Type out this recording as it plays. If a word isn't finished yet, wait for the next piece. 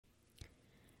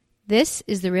This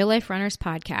is the Real Life Runners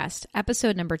Podcast,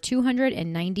 episode number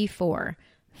 294,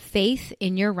 Faith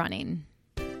in Your Running.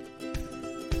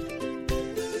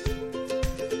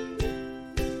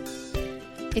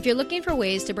 If you're looking for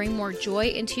ways to bring more joy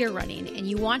into your running and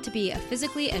you want to be a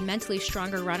physically and mentally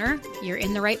stronger runner, you're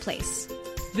in the right place.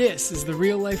 This is the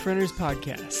Real Life Runners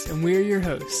Podcast, and we're your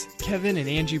hosts, Kevin and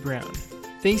Angie Brown.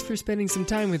 Thanks for spending some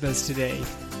time with us today.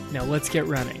 Now let's get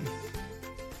running.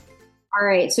 All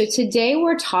right, so today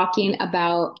we're talking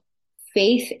about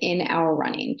faith in our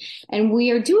running. And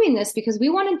we are doing this because we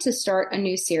wanted to start a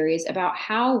new series about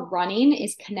how running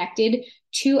is connected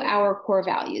to our core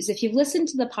values. If you've listened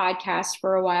to the podcast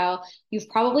for a while, you've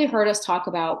probably heard us talk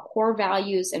about core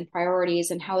values and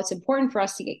priorities and how it's important for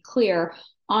us to get clear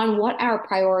on what our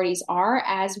priorities are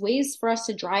as ways for us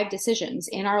to drive decisions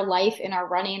in our life, in our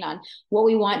running, on what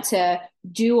we want to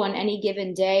do on any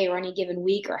given day or any given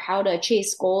week, or how to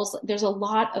chase goals. There's a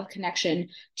lot of connection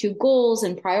to goals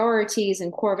and priorities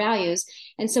and core values.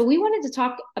 And so we wanted to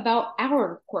talk about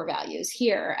our core values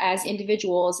here as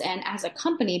individuals and as a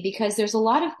company, because there's a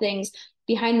lot of things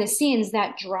behind the scenes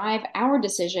that drive our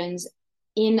decisions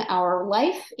in our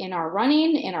life, in our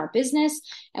running, in our business.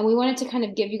 And we wanted to kind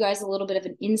of give you guys a little bit of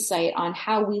an insight on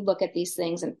how we look at these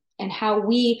things and how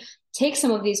we take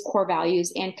some of these core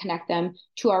values and connect them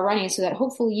to our running, so that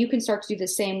hopefully you can start to do the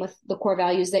same with the core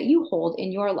values that you hold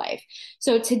in your life.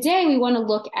 So today we want to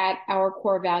look at our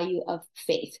core value of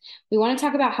faith. We want to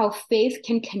talk about how faith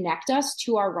can connect us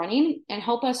to our running and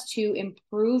help us to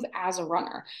improve as a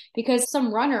runner, because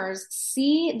some runners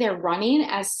see their running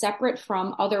as separate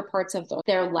from other parts of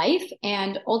their life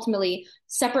and ultimately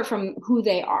separate from who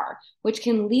they are, which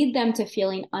can lead them to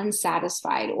feeling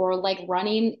unsatisfied, or like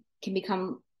running can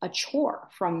become a chore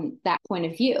from that point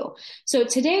of view. So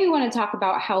today we want to talk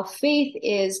about how faith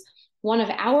is one of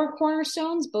our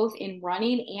cornerstones, both in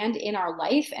running and in our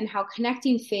life, and how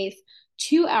connecting faith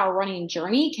to our running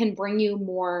journey can bring you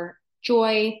more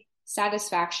joy,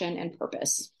 satisfaction, and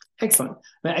purpose. Excellent.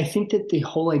 I think that the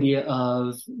whole idea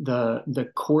of the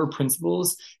core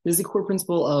principles is the core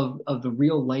principle of the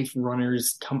Real Life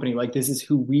Runners company. Like, this is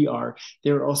who we are.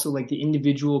 There are also like the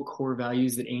individual core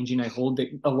values that Angie and I hold that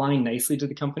align nicely to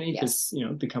the company, because, you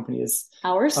know, the company is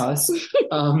ours. Us.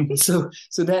 So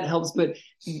that helps. But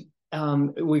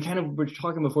we're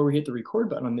talking before we hit the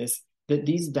record button on this, that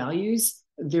these values,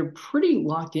 they're pretty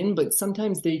locked in, but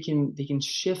sometimes they can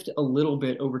shift a little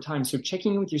bit over time. So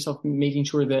checking in with yourself, making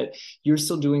sure that you're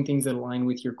still doing things that align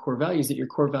with your core values, that your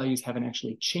core values haven't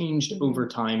actually changed over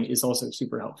time, is also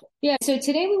super helpful. Yeah. So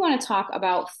today we want to talk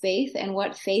about faith and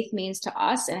what faith means to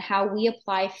us and how we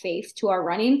apply faith to our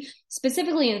running,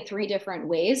 specifically in 3 different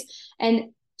ways.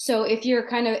 And so if you're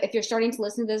starting to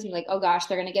listen to this and be like, oh gosh,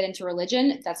 they're going to get into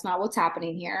religion, that's not what's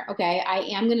happening here. Okay. I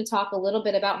am going to talk a little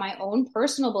bit about my own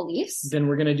personal beliefs. Then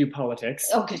we're going to do politics.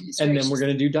 Oh, goodness and gracious. Then we're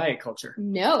going to do diet culture.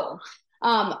 No.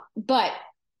 But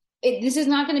this is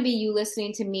not going to be you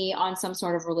listening to me on some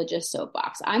sort of religious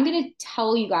soapbox. I'm going to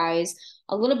tell you guys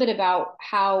a little bit about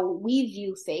how we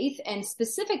view faith, and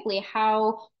specifically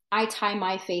how I tie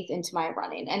my faith into my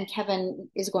running. And Kevin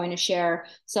is going to share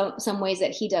some ways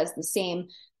that he does the same.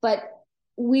 But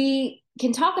we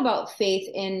can talk about faith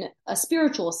in a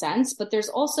spiritual sense, but there's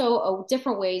also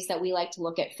different ways that we like to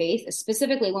look at faith,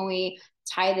 specifically when we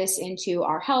tie this into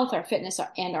our health, our fitness,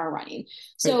 and our running.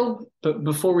 So, but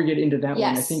before we get into that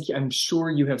yes. one, I'm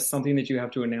sure you have something that you have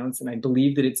to announce, and I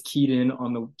believe that it's keyed in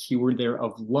on the keyword there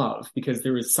of love, because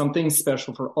there is something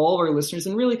special for all of our listeners,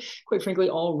 and really, quite frankly,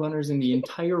 all runners in the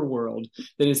entire world,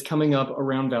 that is coming up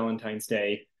around Valentine's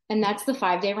Day. And that's the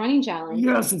 5-day running challenge.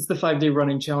 Yes, it's the 5-day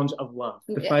running challenge of love.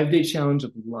 The 5-day challenge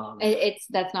of love.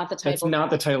 That's not the title. That's not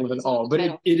the title of it all, but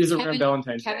it is around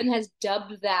Valentine's Day. Kevin has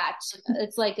dubbed that.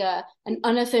 It's like an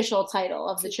unofficial title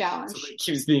of the challenge. So it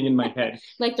keeps being in my head.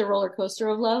 Like the roller coaster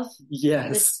of love?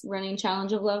 Yes. This running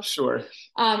challenge of love? Sure.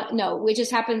 No, it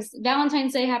just happens,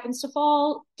 Valentine's Day happens to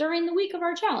fall during the week of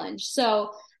our challenge.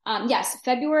 So yes,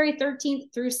 February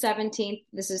 13th through 17th.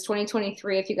 This is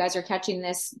 2023 if you guys are catching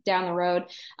this down the road.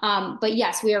 But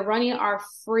yes, we are running our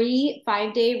free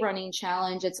 5-day running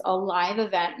challenge. It's a live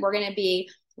event. We're going to be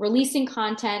releasing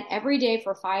content every day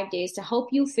for 5 days to help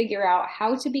you figure out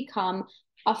how to become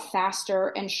a faster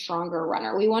and stronger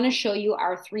runner. We want to show you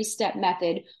our 3-step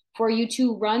method for you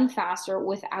to run faster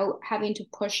without having to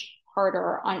push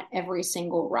harder on every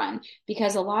single run,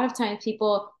 because a lot of times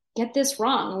people get this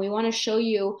wrong. We want to show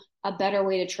you a better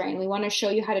way to train. We want to show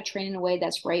you how to train in a way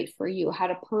that's right for you, how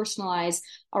to personalize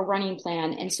a running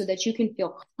plan, and so that you can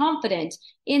feel confident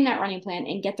in that running plan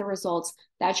and get the results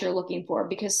that you're looking for,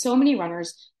 because so many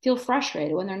runners feel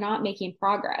frustrated when they're not making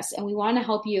progress. And we want to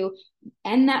help you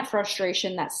end that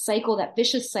frustration, that cycle, that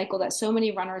vicious cycle that so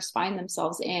many runners find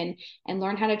themselves in, and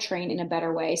learn how to train in a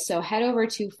better way. So head over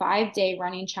to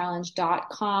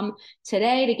 5dayrunningchallenge.com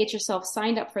today to get yourself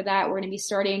signed up for that. We're going to be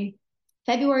starting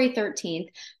February 13th.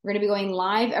 We're going to be going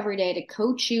live every day to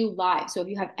coach you live. So if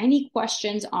you have any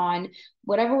questions on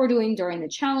whatever we're doing during the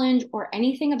challenge or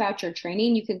anything about your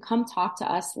training, you can come talk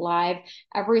to us live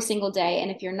every single day. And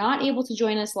if you're not able to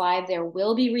join us live, there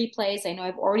will be replays. I know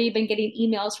I've already been getting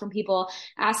emails from people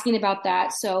asking about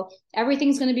that. So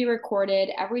everything's going to be recorded.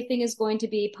 Everything is going to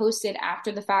be posted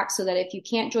after the fact so that if you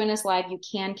can't join us live, you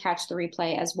can catch the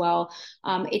replay as well.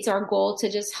 It's our goal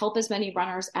to just help as many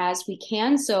runners as we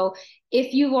can. So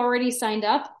if you've already signed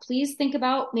up, please think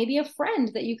about maybe a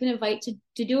friend that you can invite to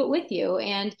do it with you,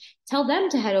 and tell them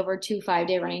to head over to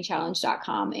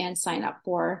 5dayrunningchallenge.com and sign up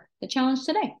for the challenge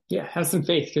today. Yeah, have some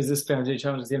faith, because this 5-day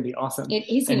challenge is going to be awesome. It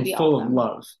is going to be full awesome. of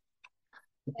love.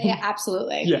 Yeah,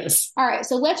 absolutely. Yes. All right,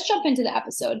 so let's jump into the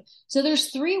episode. So there's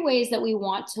 3 ways that we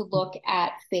want to look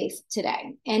at faith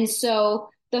today. And so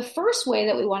the first way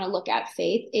that we want to look at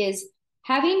faith is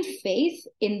having faith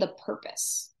in the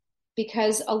purpose.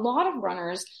 Because a lot of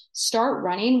runners start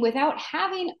running without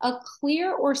having a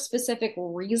clear or specific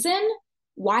reason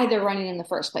why they're running in the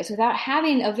first place, without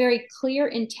having a very clear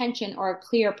intention or a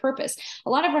clear purpose. A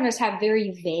lot of runners have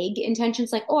very vague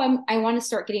intentions, like, oh, I want to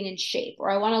start getting in shape, or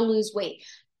I want to lose weight.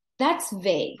 That's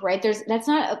vague, right? That's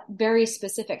not very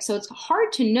specific. So it's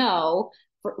hard to know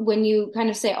when you kind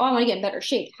of say, oh, I want to get in better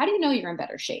shape. How do you know you're in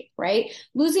better shape, right?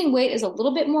 Losing weight is a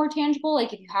little bit more tangible.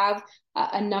 Like if you have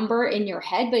a number in your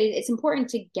head, but it's important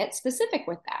to get specific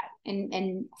with that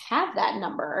and have that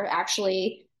number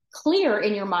actually clear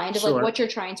in your mind of like what you're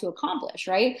trying to accomplish,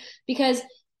 right? Because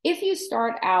if you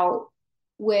start out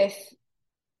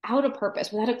without a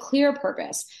purpose, without a clear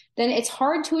purpose, then it's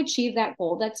hard to achieve that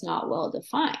goal that's not well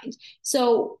defined.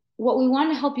 So what we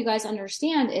want to help you guys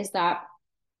understand is that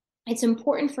it's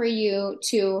important for you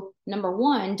to, number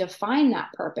 1, define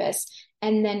that purpose,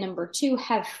 and then number 2,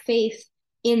 have faith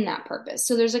in that purpose.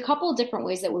 So there's a couple of different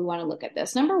ways that we want to look at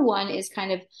this. Number 1 is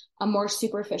kind of a more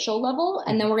superficial level,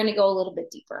 and then we're going to go a little bit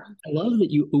deeper. I love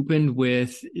that you opened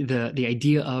with the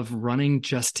idea of running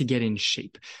just to get in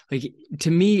shape. Like, to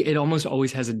me, it almost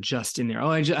always has a just in there. Oh,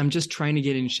 I'm just trying to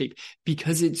get in shape,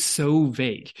 because it's so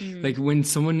vague. Like when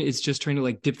someone is just trying to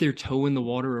like dip their toe in the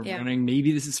water of running,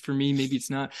 maybe this is for me, maybe it's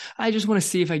not. I just want to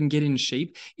see if I can get in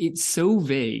shape. It's so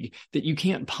vague that you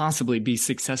can't possibly be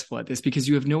successful at this, because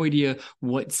you have no idea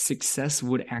what success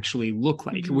would actually look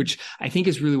like, which I think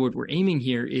is really what we're aiming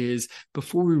here is,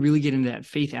 before we really get into that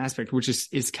faith aspect, which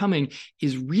is coming,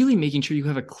 is really making sure you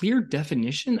have a clear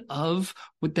definition of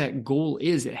what that goal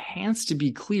is. It has to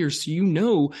be clear so you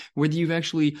know whether you've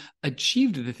actually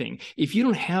achieved the thing. If you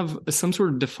don't have some sort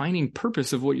of defining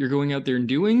purpose of what you're going out there and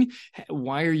doing,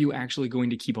 why are you actually going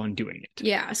to keep on doing it?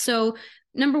 Yeah. So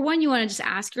number 1, you want to just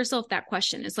ask yourself that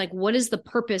question. It's like, what is the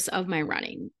purpose of my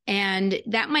running? And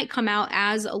that might come out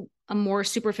as a more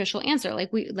superficial answer.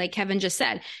 Like Kevin just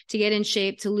said, to get in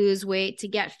shape, to lose weight, to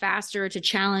get faster, to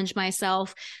challenge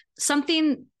myself,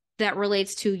 something that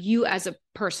relates to you as a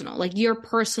personal, like your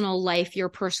personal life, your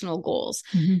personal goals.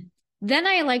 Then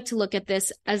I like to look at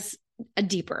this as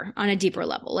on a deeper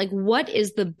level. Like, what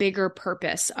is the bigger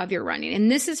purpose of your running? And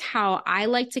this is how I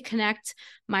like to connect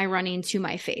my running to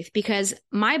my faith, because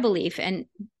my belief, and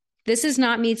this is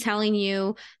not me telling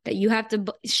you that you have to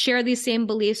share these same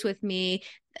beliefs with me.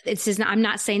 I'm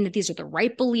not saying that these are the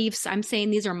right beliefs. I'm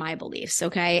saying these are my beliefs.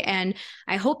 Okay. And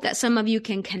I hope that some of you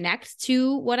can connect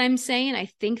to what I'm saying. I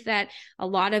think that a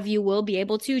lot of you will be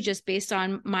able to, just based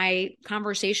on my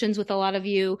conversations with a lot of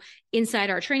you inside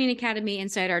our training academy,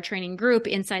 inside our training group,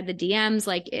 inside the DMs,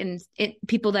 like in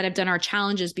people that have done our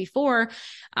challenges before.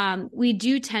 We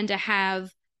do tend to have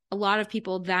a lot of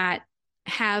people that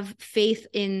have faith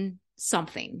in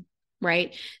something.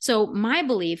 Right. So my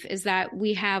belief is that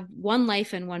we have one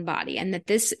life and one body, and that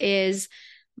this is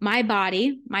my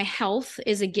body, my health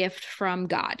is a gift from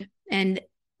God. And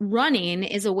running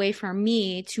is a way for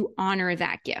me to honor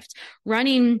that gift.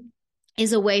 Running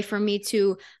is a way for me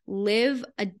to live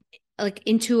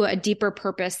into a deeper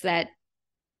purpose that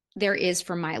there is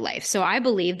for my life. So I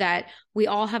believe that we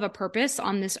all have a purpose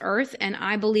on this earth. And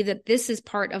I believe that this is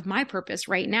part of my purpose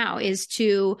right now, is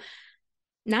to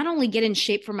not only get in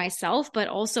shape for myself, but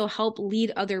also help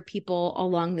lead other people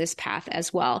along this path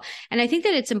as well. And I think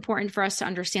that it's important for us to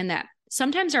understand that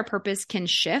sometimes our purpose can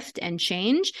shift and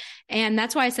change. And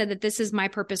that's why I said that this is my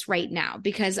purpose right now,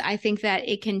 because I think that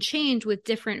it can change with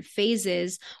different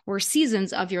phases or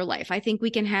seasons of your life. I think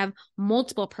we can have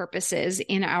multiple purposes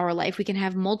in our life. We can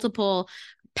have multiple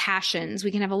passions.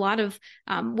 We can have a lot of,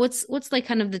 what's like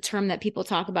kind of the term that people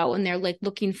talk about when they're like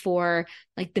looking for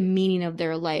like the meaning of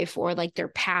their life or like their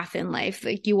path in life.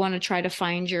 Like you want to try to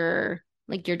find your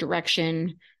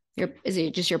direction. Is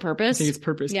it just your purpose? I think it's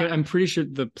purpose, but I'm pretty sure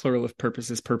the plural of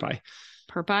purpose is purpi.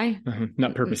 Purpi?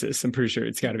 Not purposes. I'm pretty sure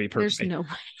it's got to be purpose. There's no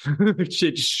way.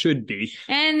 It should be.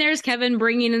 And there's Kevin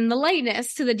bringing in the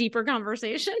lightness to the deeper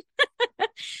conversation.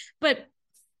 But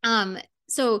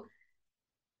so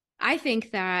I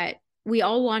think that we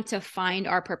all want to find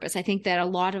our purpose. I think that a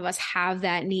lot of us have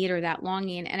that need or that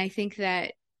longing. And I think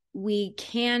that we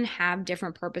can have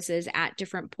different purposes at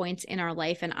different points in our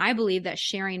life. And I believe that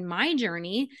sharing my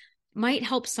journey might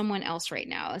help someone else right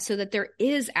now, so that there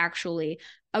is actually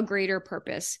a greater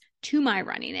purpose to my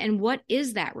running. And what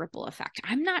is that ripple effect?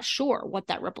 I'm not sure what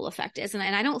that ripple effect is. And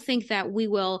I don't think that we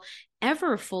will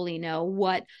ever fully know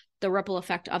what the ripple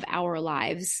effect of our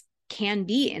lives can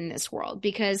be in this world,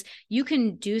 because you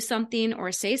can do something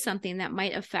or say something that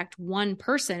might affect one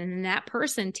person, and that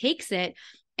person takes it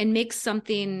and makes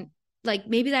something, like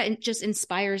maybe that just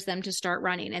inspires them to start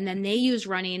running. And then they use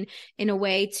running in a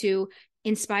way to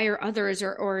inspire others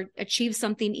or achieve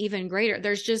something even greater.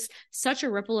 There's just such a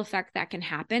ripple effect that can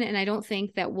happen. And I don't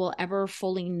think that we'll ever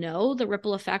fully know the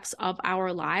ripple effects of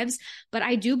our lives, but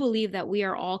I do believe that we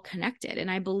are all connected. And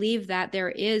I believe that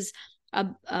there is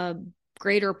a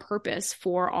greater purpose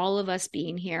for all of us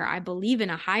being here. I believe in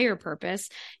a higher purpose,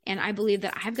 and I believe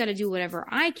that I've got to do whatever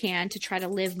I can to try to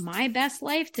live my best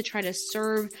life, to try to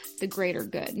serve the greater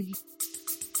good.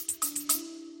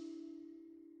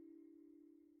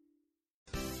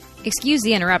 Excuse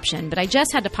the interruption, but I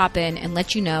just had to pop in and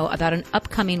let you know about an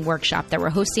upcoming workshop that we're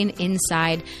hosting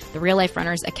inside the Real Life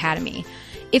Runners Academy.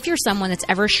 If you're someone that's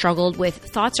ever struggled with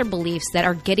thoughts or beliefs that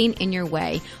are getting in your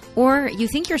way, or you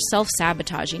think you're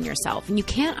self-sabotaging yourself and you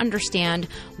can't understand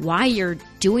why you're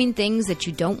doing things that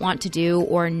you don't want to do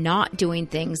or not doing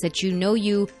things that you know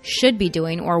you should be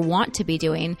doing or want to be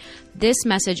doing, this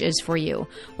message is for you.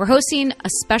 We're hosting a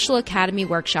special Academy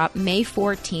workshop May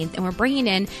 14th, and we're bringing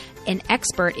in an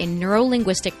expert in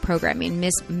neuro-linguistic programming,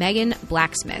 Miss Megan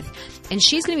Blacksmith. And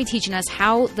she's going to be teaching us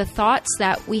how the thoughts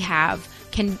that we have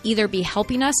can either be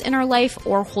helping us in our life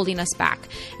or holding us back.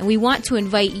 And we want to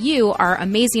invite you, our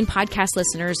amazing podcast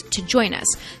listeners, to join us.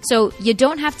 So you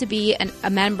don't have to be a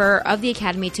member of the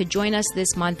Academy to join us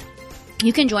this month.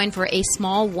 You can join for a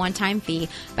small one-time fee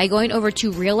by going over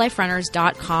to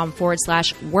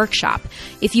realliferunners.com/workshop.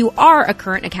 If you are a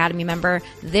current Academy member,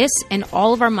 this and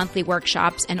all of our monthly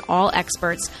workshops and all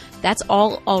experts, that's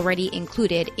all already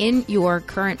included in your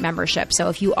current membership. So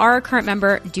if you are a current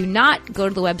member, do not go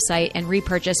to the website and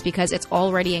repurchase, because it's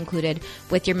already included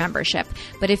with your membership.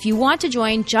 But if you want to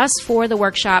join just for the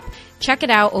workshop, check it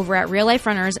out over at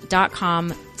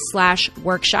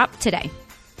realliferunners.com/workshop today.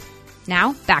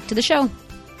 Now, back to the show.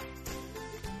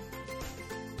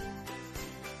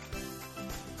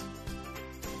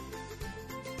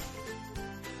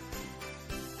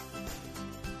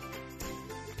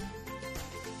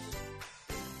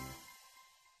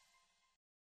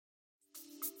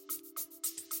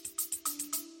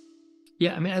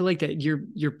 Yeah, I mean, I like that.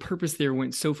 Your purpose there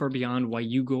went so far beyond why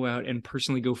you go out and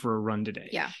personally go for a run today.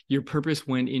 Yeah. Your purpose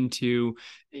went into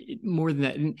more than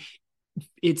that. And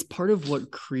it's part of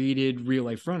what created Real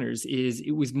Life Runners. Is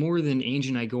it was more than Angie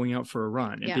and I going out for a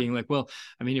run and being like, well,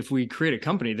 I mean, if we create a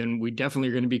company, then we definitely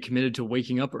are going to be committed to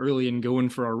waking up early and going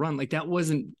for our run. Like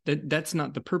that's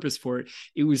not the purpose for it.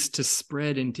 It was to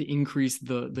spread and to increase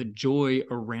the joy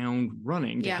around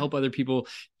running, to help other people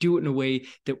do it in a way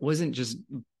that wasn't just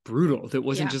brutal, that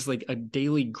wasn't just like a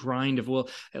daily grind of, well,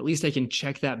 at least I can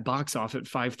check that box off at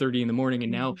 5:30 in the morning,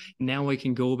 and now I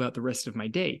can go about the rest of my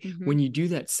day. When you do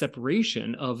that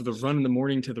separation of the run in the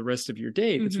morning to the rest of your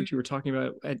day, that's what you were talking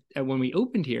about at when we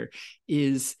opened here,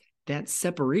 is that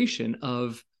separation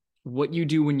of what you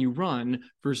do when you run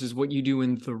versus what you do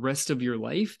in the rest of your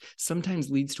life sometimes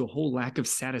leads to a whole lack of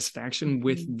satisfaction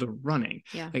with the running.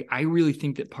 Like, I really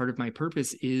think that part of my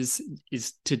purpose is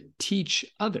to teach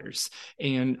others.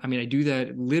 And I mean, I do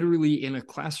that literally in a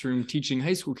classroom teaching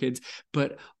high school kids,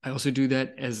 but I also do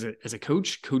that as a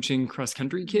coach, coaching cross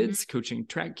country kids, coaching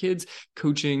track kids,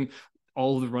 coaching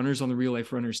all the runners on the Real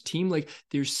Life Runners team. Like,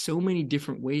 there's so many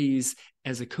different ways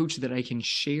as a coach that I can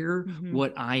share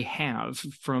what I have,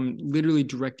 from literally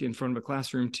direct in front of a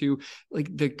classroom to like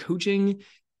the coaching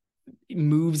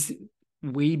moves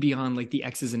way beyond like the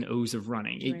X's and O's of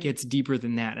running. It gets deeper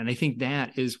than that. And I think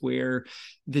that is where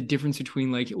the difference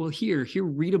between like, well, here,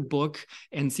 read a book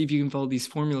and see if you can follow these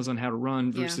formulas on how to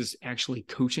run versus actually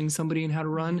coaching somebody in how to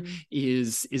run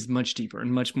is much deeper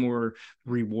and much more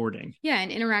rewarding. Yeah.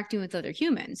 And interacting with other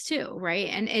humans too. Right.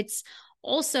 And it's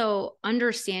also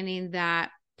understanding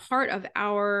that part of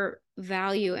our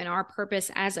value and our purpose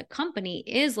as a company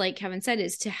is, like Kevin said,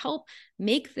 is to help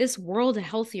make this world a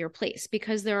healthier place,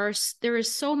 because there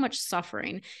is so much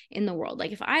suffering in the world.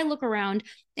 Like if I look around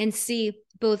and see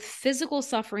both physical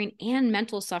suffering and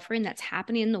mental suffering that's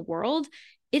happening in the world,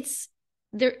 it's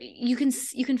there, you can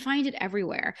find it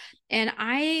everywhere. And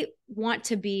I want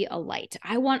to be a light.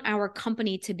 I want our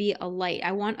company to be a light.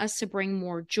 I want us to bring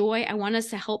more joy. I want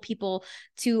us to help people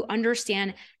to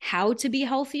understand how to be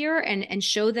healthier and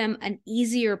show them an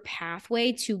easier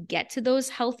pathway to get to those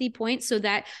healthy points, so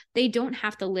that they don't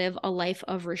have to live a life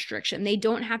of restriction. They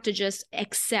don't have to just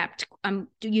accept, I'm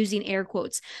using air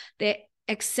quotes, that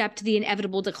accept the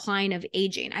inevitable decline of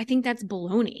aging. I think that's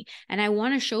baloney. And I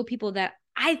want to show people that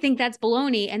I think that's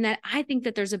baloney, and that I think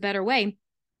that there's a better way.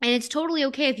 And it's totally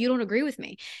okay if you don't agree with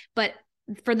me. But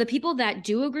for the people that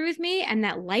do agree with me and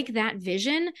that like that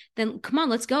vision, then come on,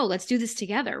 let's go. Let's do this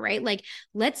together, right? Like,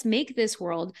 let's make this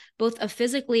world both a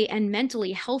physically and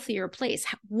mentally healthier place.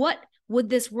 What would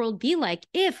this world be like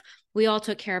if we all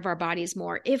took care of our bodies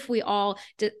more, if we all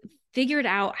figured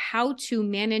out how to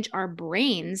manage our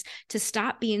brains to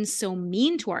stop being so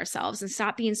mean to ourselves and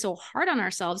stop being so hard on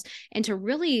ourselves, and to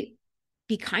really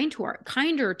be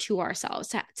kinder to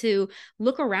ourselves, to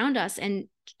look around us and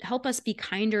help us be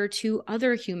kinder to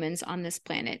other humans on this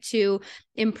planet, to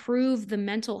improve the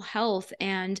mental health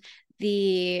and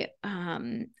the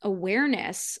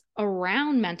awareness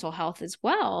around mental health as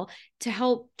well, to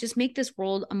help just make this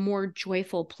world a more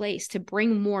joyful place, to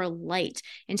bring more light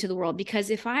into the world. Because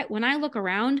when I look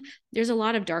around, there's a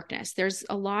lot of darkness. There's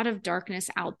a lot of darkness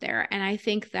out there. And I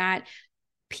think that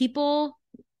people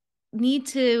need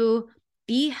to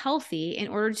be healthy in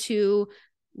order to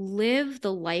live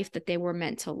the life that they were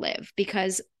meant to live.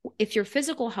 Because if your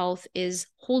physical health is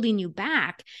holding you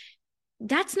back,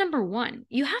 that's number one.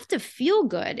 You have to feel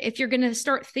good if you're going to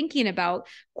start thinking about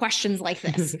questions like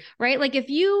this, right? Like if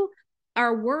you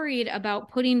are worried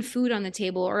about putting food on the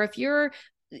table, or if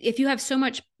you have so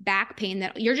much back pain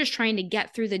that you're just trying to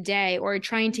get through the day, or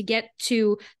trying to get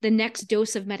to the next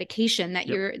dose of medication that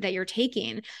you're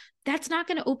taking, that's not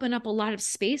going to open up a lot of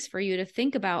space for you to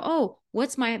think about, oh,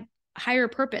 what's my higher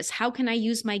purpose? How can I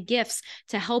use my gifts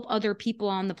to help other people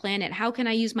on the planet? How can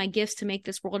I use my gifts to make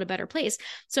this world a better place?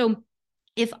 So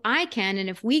if I can, and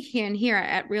if we can here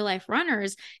at Real Life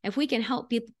Runners, if we can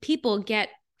help people get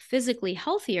physically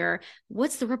healthier,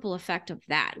 what's the ripple effect of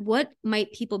that? What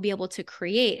might people be able to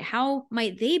create? How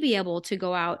might they be able to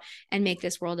go out and make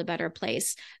this world a better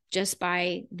place, just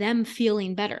by them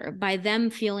feeling better, by them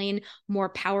feeling more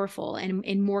powerful and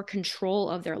in more control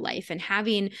of their life, and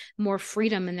having more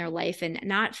freedom in their life, and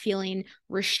not feeling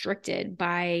restricted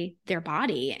by their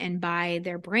body and by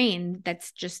their brain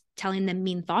that's just telling them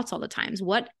mean thoughts all the times?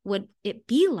 What would it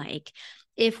be like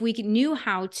if we knew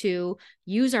how to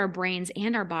use our brains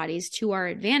and our bodies to our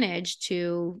advantage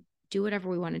to do whatever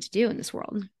we wanted to do in this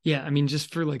world? Yeah. I mean,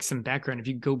 just for like some background, if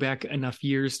you go back enough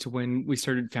years to when we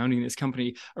started founding this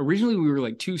company, originally we were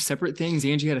like two separate things.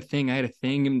 Angie had a thing, I had a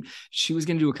thing, and she was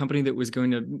going to do a company that was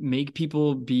going to make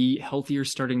people be healthier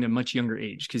starting at a much younger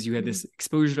age. Cause you had this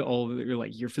exposure to all of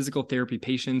your physical therapy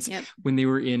patients when they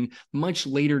were in much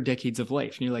later decades of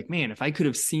life. And you're like, man, if I could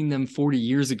have seen them 40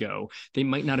 years ago, they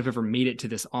might not have ever made it to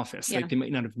this office. Like they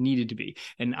might not have needed to be.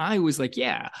 And I was like,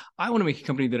 yeah, I want to make a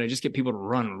company that I just get people to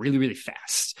run really, really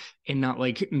fast and not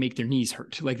like make their knees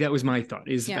hurt. Like that was my thought,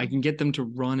 is if I can get them to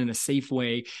run in a safe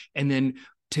way, and then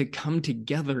to come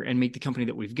together and make the company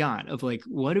that we've got of like,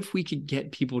 what if we could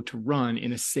get people to run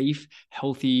in a safe,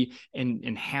 healthy,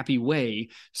 and happy way,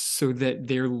 so that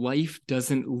their life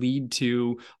doesn't lead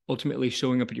to ultimately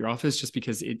showing up at your office just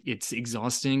because it's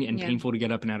exhausting and painful to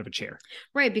get up and out of a chair.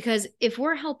 Right. Because if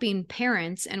we're helping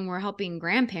parents and we're helping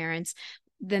grandparents,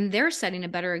 then they're setting a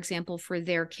better example for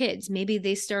their kids. Maybe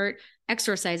they start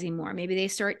exercising more. Maybe they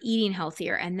start eating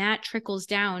healthier, and that trickles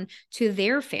down to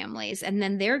their families. And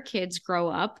then their kids grow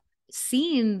up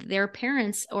seeing their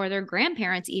parents or their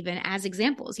grandparents even as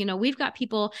examples. You know, we've got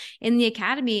people in the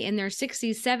academy in their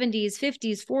 60s, 70s,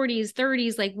 50s, 40s,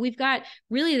 30s. Like we've got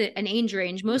really an age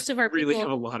range. Most of our really people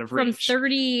have a lot of from range.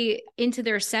 30 into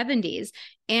their 70s.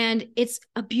 And it's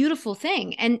a beautiful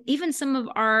thing. And even some of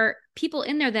our people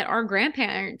in there that are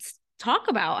grandparents talk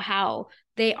about how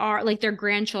they are, like their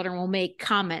grandchildren will make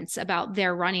comments about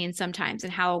their running sometimes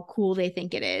and how cool they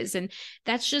think it is. And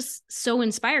that's just so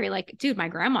inspiring. Like, dude, my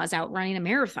grandma's out running a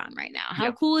marathon right now.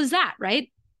 How cool is that?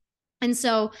 Right. And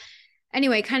so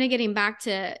anyway, kind of getting back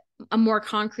to a more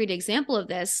concrete example of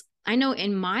this, I know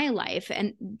in my life,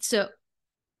 and so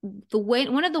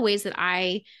one of the ways that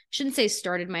I shouldn't say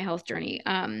started my health journey,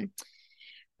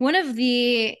 One of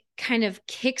the kind of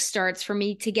kickstarts for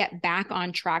me to get back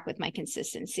on track with my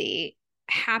consistency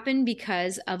happened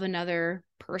because of another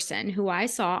person who I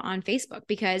saw on Facebook.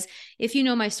 Because if you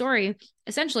know my story,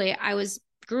 essentially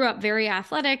grew up very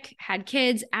athletic, had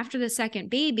kids. After the second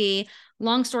baby,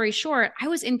 long story short, I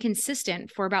was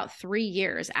inconsistent for about 3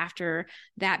 years after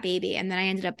that baby. And then I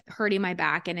ended up hurting my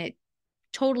back, and it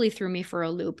totally threw me for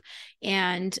a loop.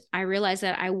 And I realized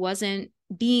that I wasn't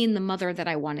being the mother that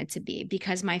I wanted to be,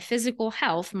 because my physical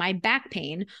health, my back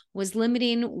pain, was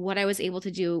limiting what I was able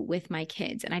to do with my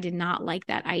kids. And I did not like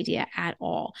that idea at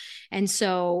all. And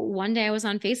so one day I was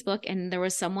on Facebook, and there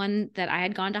was someone that I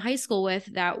had gone to high school with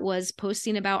that was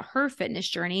posting about her fitness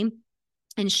journey.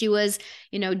 And she was,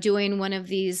 doing one of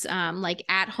these like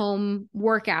at-home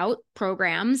workout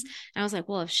programs. And I was like,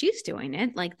 well, if she's doing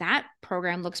it, like, that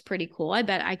program looks pretty cool. I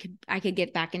bet I could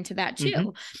get back into that too. Mm-hmm.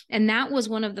 And that was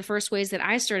one of the first ways that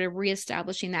I started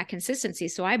reestablishing that consistency.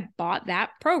 So I bought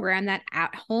that program, that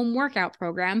at-home workout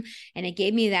program, and it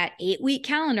gave me that 8-week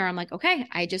calendar. I'm like, okay,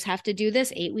 I just have to do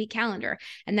this 8-week calendar.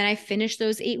 And then I finished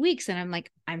those 8 weeks, and I'm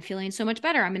like, I'm feeling so much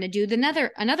better. I'm going to do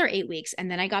another 8 weeks. And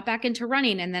then I got back into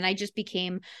running, and then I just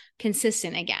became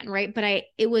consistent again. Right. But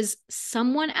it was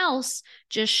someone else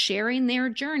just sharing their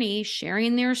journey,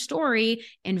 sharing their story,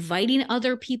 inviting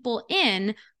other people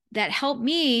in, that helped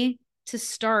me to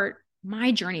start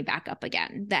my journey back up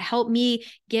again, that helped me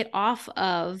get off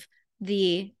of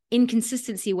the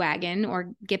inconsistency wagon,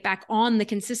 or get back on the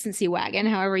consistency wagon,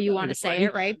 however you want to say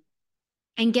it. Right.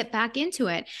 And get back into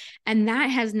it. And that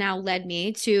has now led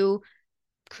me to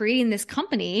creating this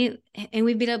company, and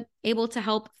we've been able to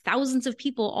help thousands of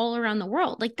people all around the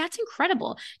world. Like, that's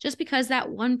incredible, just because that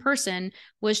one person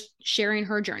was sharing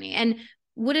her journey. And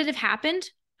would it have happened?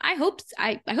 I hope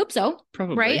so.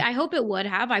 Probably. Right. I hope it would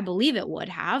have. I believe it would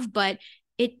have, but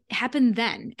it happened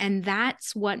then. And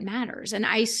that's what matters. And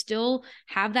I still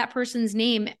have that person's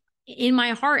name in my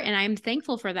heart, and I'm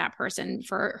thankful for that person,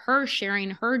 for her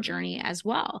sharing her journey as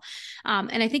well.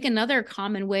 And I think another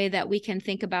common way that we can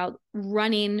think about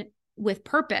running with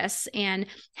purpose and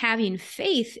having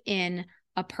faith in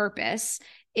a purpose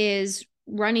is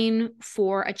running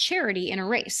for a charity in a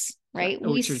race. Right.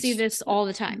 We see this all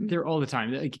the time. They're all the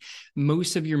time. Like,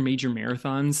 most of your major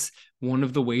marathons, one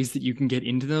of the ways that you can get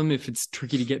into them, if it's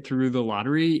tricky to get through the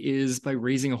lottery, is by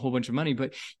raising a whole bunch of money.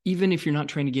 But even if you're not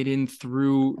trying to get in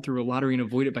through a lottery and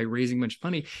avoid it by raising a bunch of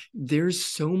money, there's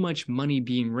so much money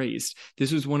being raised.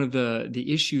 This was one of the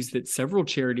issues that several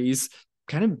charities,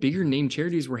 kind of bigger name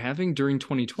charities, were having during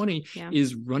 2020,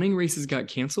 is running races got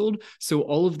canceled. So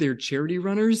all of their charity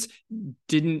runners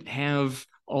didn't have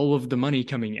all of the money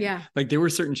coming in. Yeah. Like, there were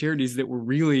certain charities that were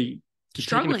really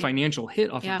taking a financial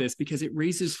hit off of this, because it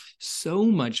raises so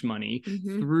much money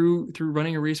through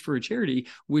running a race for a charity,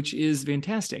 which is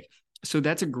fantastic. So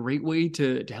that's a great way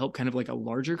to help kind of like a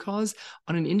larger cause.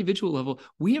 On an individual level,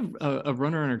 we have a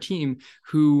runner on our team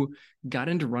who got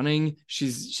into running.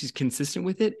 She's consistent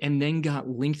with it, and then got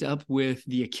linked up with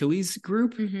the Achilles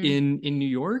group in New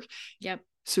York. Yep.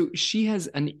 So she has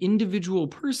an individual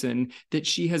person that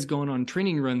she has gone on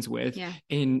training runs with,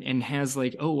 and has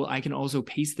like, oh, well, I can also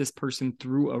pace this person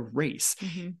through a race.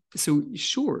 So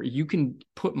sure, you can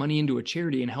put money into a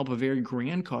charity and help a very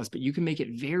grand cause, but you can make it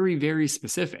very, very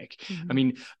specific. I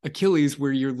mean, Achilles,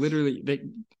 where you're literally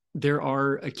there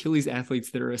are Achilles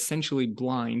athletes that are essentially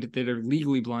blind, that are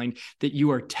legally blind, that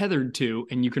you are tethered to,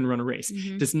 and you can run a race.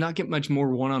 Does not get much more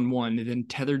one-on-one than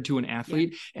tethered to an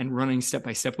athlete and running step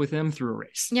by step with them through a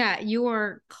race. Yeah, you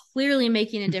are clearly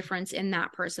making a difference in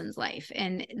that person's life.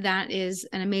 And that is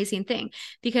an amazing thing,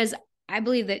 because I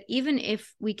believe that even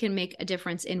if we can make a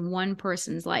difference in one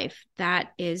person's life,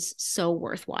 that is so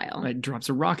worthwhile. It drops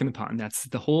a rock in the pond. That's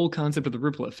the whole concept of the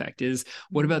ripple effect. Is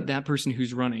what about that person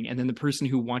who's running, and then the person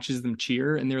who watches them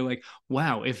cheer, and they're like,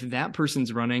 wow, if that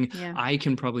person's running, I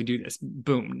can probably do this.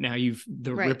 Boom. Now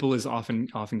the ripple is often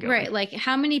going. Right. Like,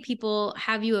 how many people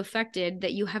have you affected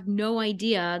that you have no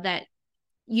idea that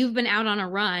you've been out on a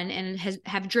run and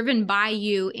have driven by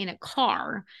you in a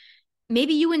car?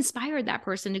 Maybe you inspired that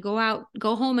person to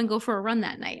go home and go for a run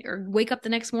that night, or wake up the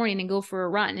next morning and go for a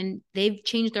run, and they've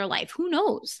changed their life. Who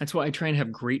knows? That's why I try and have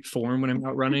great form when I'm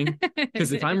out running.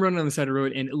 Because if I'm running on the side of the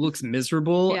road and it looks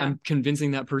miserable, I'm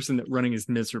convincing that person that running is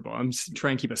miserable. I'm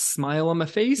trying to keep a smile on my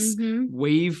face,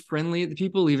 wave friendly at the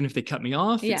people, even if they cut me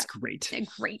off. It's great.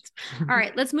 Great. All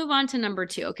right, let's move on to number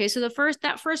 2. Okay. So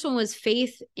that first one was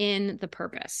faith in the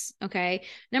purpose. Okay.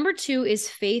 Number 2 is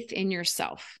faith in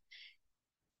yourself.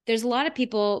 There's a lot of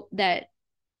people that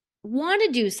want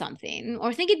to do something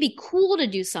or think it'd be cool to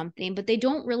do something, but they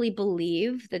don't really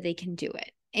believe that they can do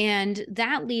it. And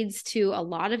that leads to a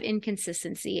lot of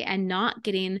inconsistency and not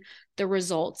getting the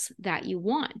results that you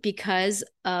want because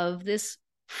of this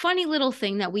funny little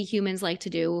thing that we humans like to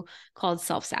do called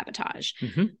self-sabotage.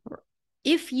 Mm-hmm.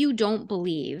 If you don't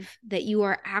believe that you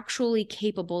are actually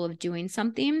capable of doing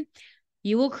something,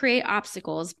 you will create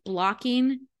obstacles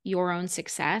blocking your own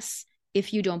success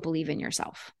if you don't believe in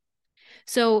yourself.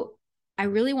 So I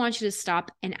really want you to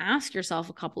stop and ask yourself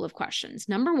a couple of questions.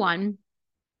 Number one,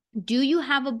 do you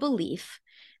have a belief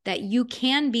that you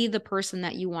can be the person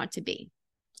that you want to be?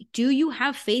 Do you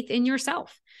have faith in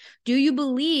yourself? Do you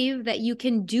believe that you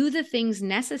can do the things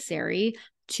necessary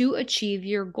to achieve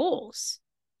your goals?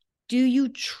 Do you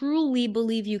truly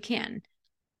believe you can?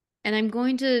 And I'm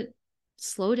going to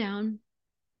slow down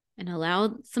and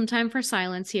allow some time for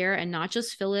silence here and not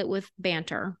just fill it with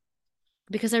banter,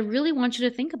 because I really want you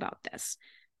to think about this.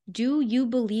 Do you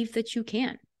believe that you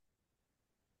can?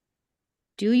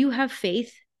 Do you have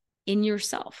faith in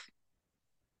yourself?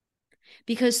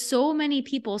 Because so many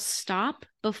people stop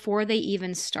before they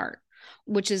even start,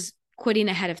 which is quitting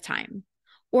ahead of time.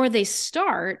 Or they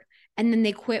start and then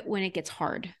they quit when it gets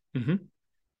hard. Mm-hmm.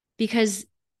 Because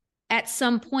at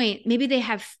some point, maybe they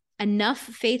have enough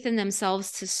faith in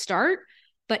themselves to start,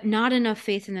 but not enough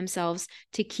faith in themselves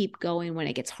to keep going when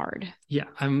it gets hard. Yeah,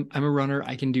 I'm a runner.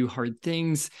 I can do hard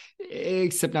things,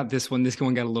 except not this one. This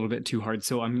one got a little bit too hard,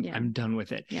 so I'm done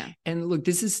with it. Yeah. And look,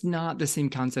 this is not the same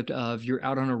concept of you're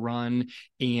out on a run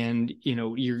and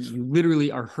you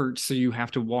literally are hurt, so you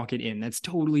have to walk it in. That's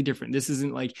totally different. This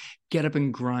isn't like get up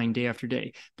and grind day after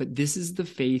day, but this is the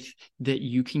faith that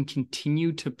you can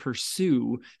continue to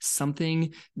pursue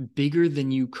something bigger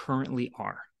than you currently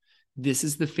are. This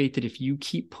is the faith that if you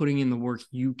keep putting in the work,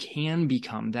 you can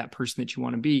become that person that you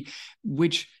want to be,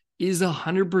 which is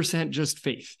 100% just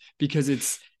faith, because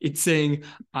it's saying,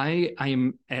 I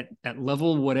am at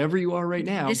level, whatever you are right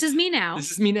now. This is me now.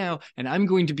 This is me now. And I'm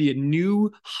going to be a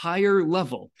new higher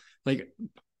level. Like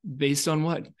based on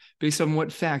what? Based on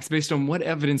what facts? Based on what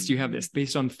evidence do you have this?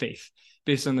 Based on faith.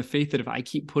 Based on the faith that if I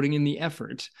keep putting in the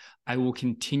effort, I will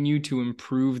continue to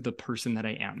improve the person that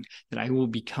I am, that I will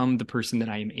become the person that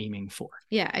I am aiming for.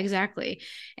 Yeah, exactly.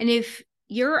 And if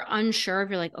you're unsure,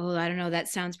 if you're like, oh, I don't know, that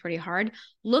sounds pretty hard,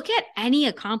 look at any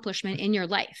accomplishment in your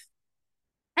life.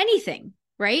 Anything,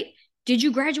 right? Did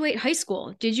you graduate high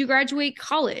school? Did you graduate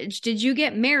college? Did you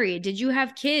get married? Did you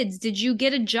have kids? Did you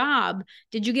get a job?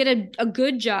 Did you get a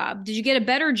good job? Did you get a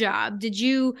better job? Did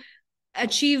you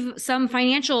achieve some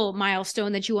financial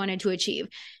milestone that you wanted to achieve?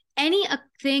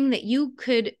 Anything that you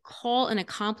could call an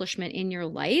accomplishment in your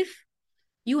life,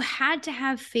 you had to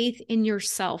have faith in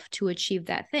yourself to achieve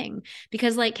that thing.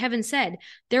 Because like Kevin said,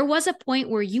 there was a point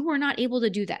where you were not able to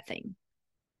do that thing.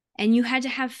 And you had to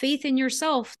have faith in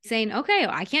yourself saying, okay,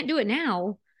 I can't do it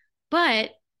now, but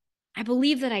I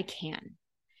believe that I can.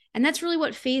 And that's really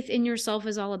what faith in yourself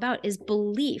is all about, is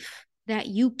belief that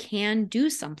you can do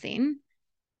something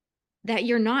that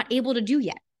you're not able to do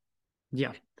yet.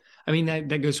 Yeah. I mean,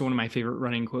 that goes to one of my favorite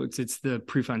running quotes. It's the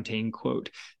Prefontaine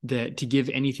quote that to give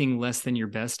anything less than your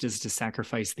best is to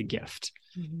sacrifice the gift.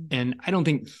 Mm-hmm. And I don't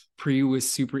think Pre was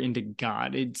super into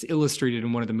God. It's illustrated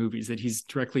in one of the movies that he's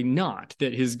directly not,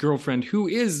 that his girlfriend, who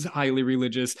is highly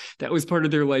religious, that was part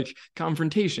of their like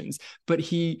confrontations. But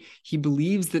he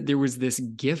believes that there was this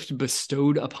gift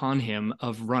bestowed upon him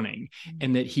of running, mm-hmm.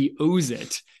 and that he owes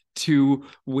it to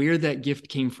where that gift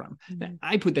came from. Mm-hmm.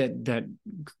 I put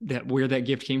that where that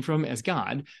gift came from as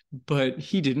God, but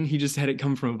he didn't. He just had it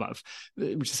come from above,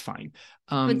 which is fine.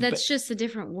 But that's just a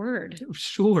different word.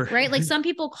 Sure. Right? Like some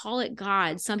people call it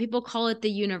God. Some people call it the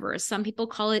universe. Some people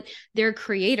call it their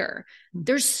creator.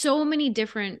 There's so many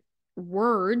different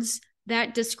words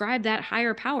that describe that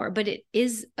higher power, but it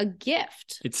is a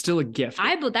gift. It's still a gift.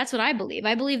 That's what I believe.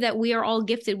 I believe that we are all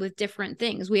gifted with different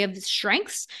things. We have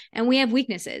strengths and we have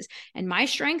weaknesses, and my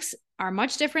strengths are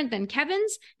much different than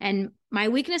Kevin's, and my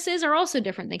weaknesses are also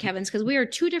different than Kevin's, because we are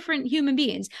two different human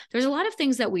beings. There's a lot of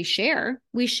things that we share.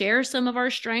 We share some of our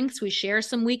strengths, we share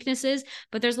some weaknesses,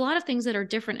 but there's a lot of things that are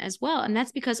different as well. And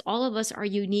that's because all of us are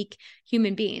unique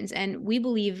human beings, and we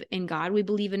believe in God. We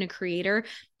believe in a creator,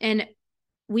 and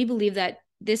we believe that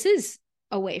this is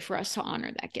a way for us to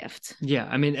honor that gift. Yeah.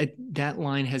 I mean, that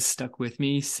line has stuck with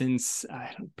me since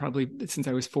I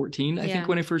was 14, I think,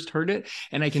 when I first heard it,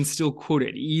 and I can still quote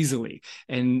it easily.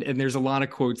 And there's a lot of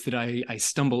quotes that I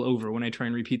stumble over when I try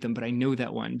and repeat them, but I know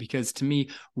that one because to me,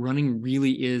 running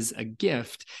really is a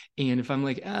gift. And if I'm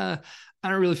like, I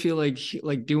don't really feel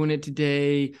like doing it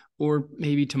today or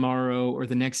maybe tomorrow or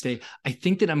the next day, I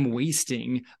think that I'm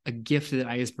wasting a gift that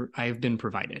I have been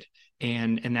provided.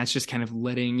 And that's just kind of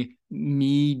letting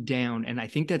me down. And I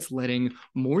think that's letting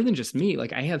more than just me.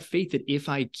 Like I have faith that if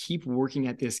I keep working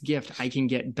at this gift, I can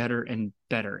get better and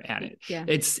better at it. Yeah.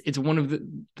 It's one of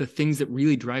the things that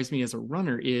really drives me as a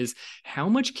runner is how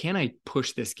much can I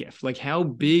push this gift? Like how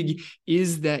big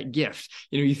is that gift?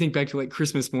 You think back to like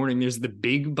Christmas morning, there's the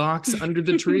big box under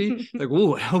the tree. Like,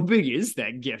 whoa, how big is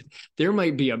that gift? There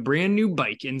might be a brand new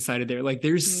bike inside of there. Like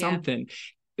there's something,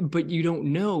 but you don't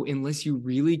know unless you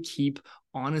really keep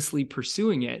honestly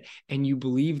pursuing it. And you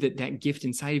believe that that gift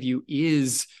inside of you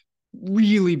is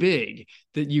really big,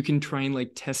 that you can try and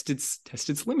like test its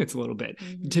limits a little bit.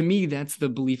 Mm-hmm. To me, that's the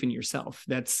belief in yourself.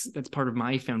 That's part of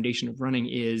my foundation of running,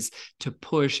 is to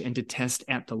push and to test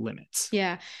at the limits.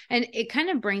 Yeah. And it kind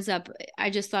of brings up, I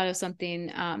just thought of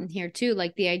something here too,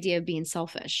 like the idea of being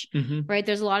selfish, right?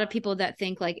 There's a lot of people that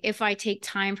think like, if I take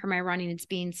time for my running, it's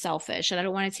being selfish, and I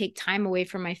don't want to take time away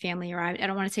from my family, or I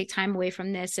don't want to take time away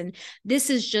from this, and this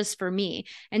is just for me.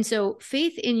 And so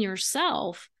faith in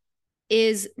yourself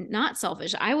is not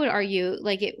selfish. I would argue,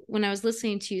 like when I was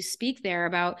listening to you speak there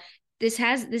about this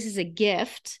is a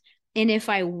gift, and if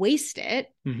I waste it,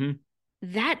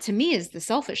 that to me is the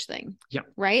selfish thing. Yeah.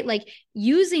 Right. Like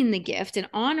using the gift and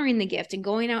honoring the gift and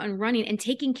going out and running and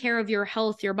taking care of your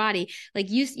health, your body. Like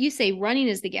you say running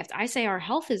is the gift. I say our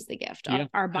health is the gift. Yeah,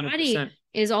 our body 100%.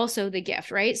 Is also the gift,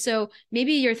 right? So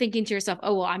maybe you're thinking to yourself,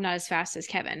 oh, well, I'm not as fast as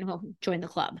Kevin. Well, join the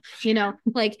club,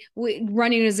 like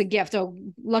running is a gift. Oh,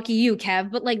 lucky you, Kev.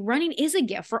 But like running is a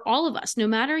gift for all of us, no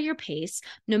matter your pace,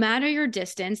 no matter your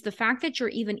distance. The fact that you're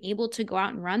even able to go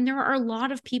out and run, there are a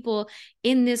lot of people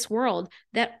in this world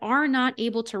that are not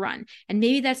able to run. And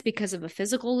maybe that's because of a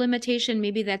physical limitation.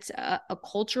 Maybe that's a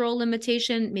cultural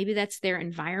limitation. Maybe that's their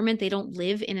environment. They don't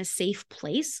live in a safe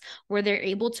place where they're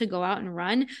able to go out and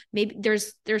run. Maybe there's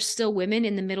still women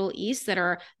in the Middle East that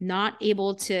are not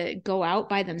able to go out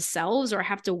by themselves, or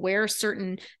have to wear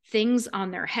certain things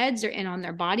on their heads and on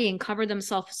their body and cover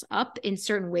themselves up in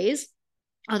certain ways.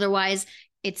 Otherwise,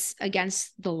 it's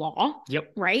against the law.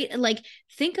 Yep. Right. Like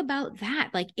think about that.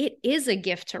 Like it is a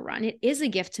gift to run. It is a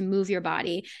gift to move your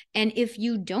body. And if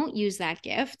you don't use that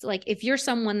gift, like if you're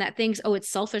someone that thinks, oh, it's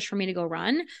selfish for me to go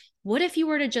run, what if you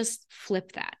were to just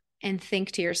flip that and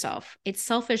think to yourself, it's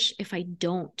selfish if I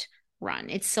don't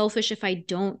run. It's selfish if I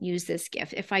don't use this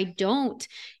gift. If I don't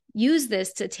use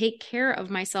this to take care of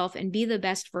myself and be the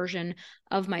best version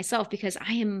of myself, because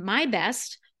I am my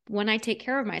best when I take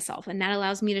care of myself. And that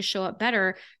allows me to show up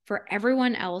better for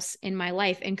everyone else in my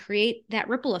life and create that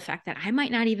ripple effect that I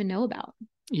might not even know about.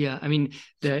 Yeah. I mean,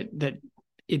 that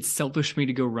it's selfish for me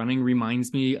to go running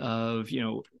reminds me of,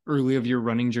 early of your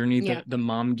running journey, the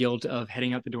mom guilt of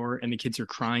heading out the door and the kids are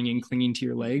crying and clinging to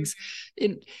your legs.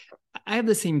 And I have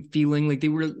the same feeling. Like they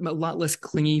were a lot less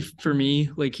clingy for me.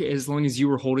 Like as long as you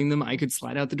were holding them, I could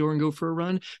slide out the door and go for a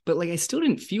run. But like I still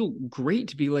didn't feel great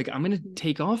to be like, I'm going to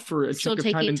take off for a chunk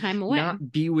of time away,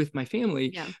 not be with my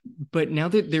family. Yeah. But now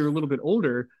that they're a little bit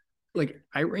older, like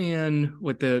I ran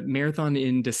the marathon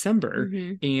in December,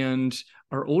 and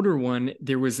our older one,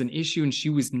 there was an issue and she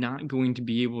was not going to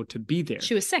be able to be there.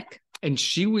 She was sick. And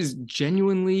she was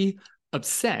genuinely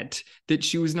upset that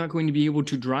she was not going to be able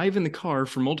to drive in the car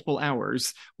for multiple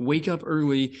hours, wake up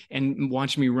early and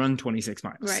watch me run 26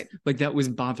 miles. Right. Like that was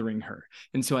bothering her.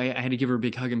 And so I had to give her a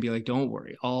big hug and be like, don't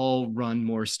worry, I'll run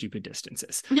more stupid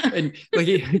distances. And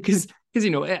like, because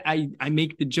I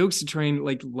make the jokes to try and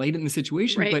like lighten the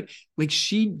situation, right. But like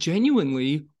she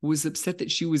genuinely was upset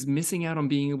that she was missing out on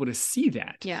being able to see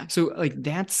that. Yeah. So like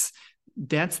that's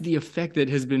the effect that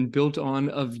has been built on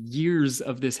of years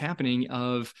of this happening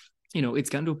of, it's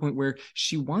gotten to a point where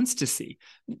she wants to see,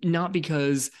 not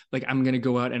because like I'm going to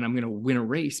go out and I'm going to win a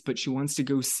race, but she wants to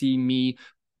go see me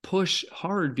push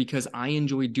hard because I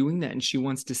enjoy doing that. And she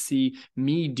wants to see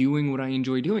me doing what I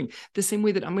enjoy doing, the same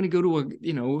way that I'm going to go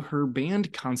to her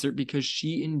band concert because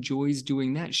she enjoys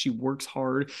doing that. She works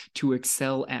hard to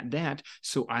excel at that.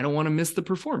 So I don't want to miss the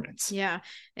performance. Yeah.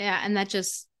 Yeah. And that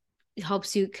just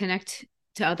helps you connect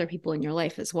to other people in your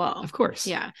life as well. Of course.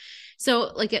 Yeah.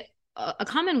 So like a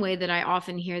common way that I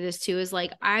often hear this too is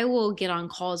like, I will get on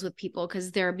calls with people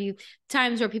because there'll be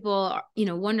times where people,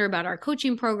 wonder about our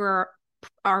coaching program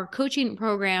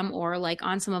or like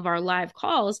on some of our live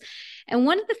calls. And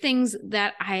one of the things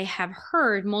that I have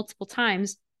heard multiple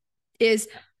times is,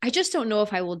 I just don't know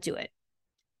if I will do it.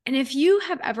 And if you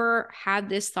have ever had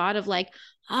this thought of like,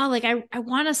 oh, like I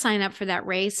want to sign up for that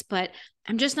race, but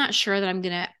I'm just not sure that I'm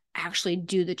going to actually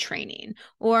do the training,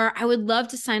 or I would love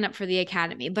to sign up for the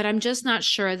academy, but I'm just not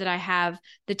sure that I have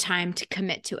the time to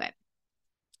commit to it.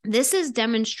 This is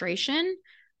demonstration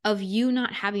of you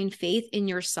not having faith in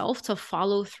yourself to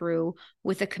follow through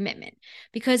with a commitment,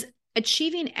 because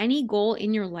achieving any goal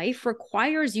in your life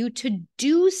requires you to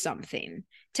do something,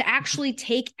 to actually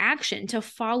take action, to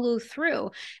follow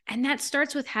through. And that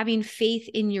starts with having faith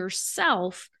in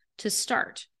yourself to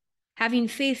start. Having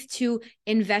faith to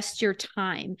invest your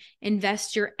time,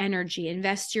 invest your energy,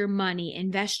 invest your money,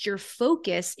 invest your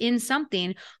focus in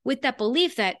something with that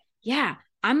belief that, yeah,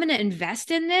 I'm going to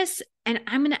invest in this and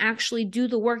I'm going to actually do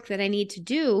the work that I need to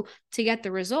do to get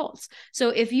the results. So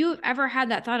if you've ever had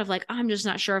that thought of like, oh, I'm just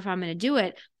not sure if I'm going to do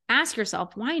it, ask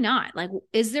yourself, why not? Like,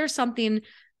 is there something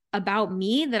about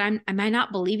me that am I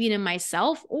not believing in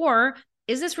myself, or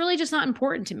is this really just not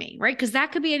important to me? Right? Because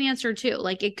that could be an answer too.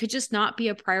 Like it could just not be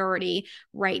a priority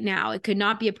right now. It could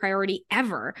not be a priority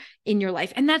ever in your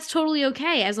life. And that's totally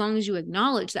okay as long as you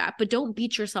acknowledge that, but don't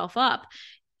beat yourself up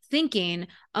thinking,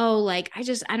 oh, like, I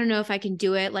don't know if I can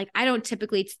do it. Like, I don't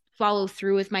typically follow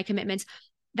through with my commitments.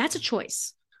 That's a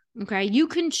choice. Okay. You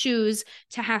can choose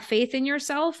to have faith in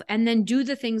yourself and then do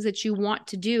the things that you want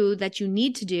to do, that you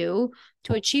need to do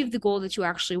to achieve the goal that you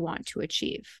actually want to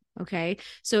achieve. Okay.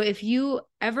 So if you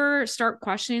ever start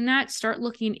questioning that, start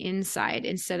looking inside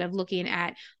instead of looking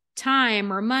at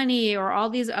time or money or all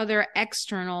these other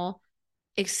external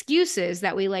excuses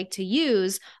that we like to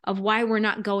use of why we're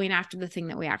not going after the thing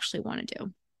that we actually want to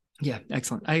do. Yeah,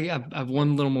 excellent. I have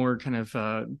one little more kind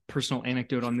of personal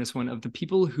anecdote on this one of the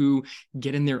people who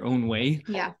get in their own way.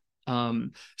 Yeah.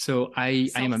 So I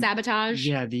am self-sabotage.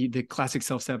 Yeah, the classic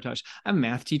self-sabotage. I'm a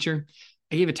math teacher.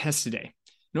 I gave a test today.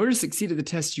 In order to succeed at the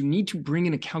test, you need to bring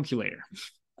in a calculator.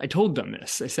 I told them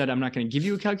this. I said, I'm not going to give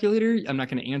you a calculator. I'm not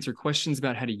going to answer questions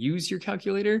about how to use your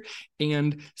calculator.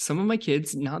 And some of my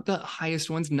kids, not the highest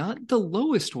ones, not the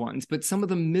lowest ones, but some of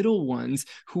the middle ones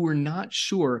who were not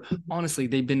sure. Honestly,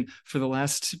 they've been for the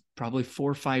last probably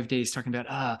 4 or 5 days talking about,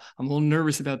 I'm a little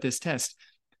nervous about this test.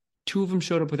 2 of them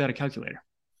showed up without a calculator.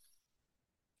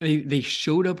 They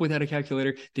showed up without a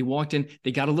calculator. They walked in,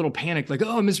 they got a little panicked, like,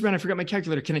 oh, Mr. Brown, I forgot my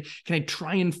calculator. Can I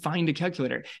try and find a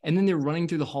calculator? And then they're running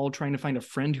through the hall trying to find a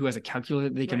friend who has a calculator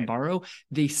that they can borrow.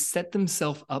 They set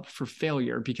themselves up for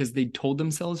failure because they told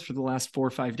themselves for the last 4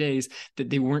 or 5 days that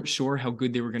they weren't sure how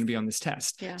good they were going to be on this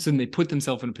test. Yeah. So then they put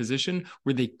themselves in a position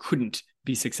where they couldn't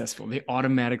be successful. They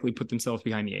automatically put themselves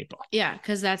behind the 8 ball. Yeah,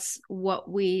 because that's what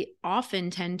we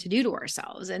often tend to do to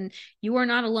ourselves. And you are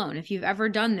not alone. If you've ever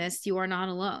done this, you are not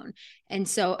alone. And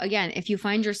so again, if you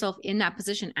find yourself in that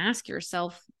position, ask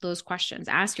yourself those questions.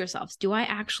 Ask yourselves, do I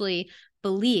actually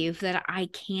believe that I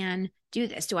can do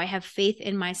this? Do I have faith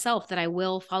in myself that I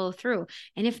will follow through?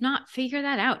 And if not, figure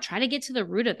that out. Try to get to the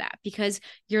root of that, because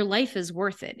your life is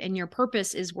worth it and your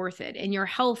purpose is worth it and your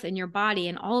health and your body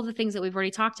and all of the things that we've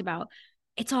already talked about,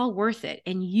 it's all worth it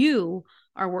and you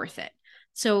are worth it.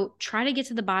 So try to get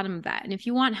to the bottom of that. And if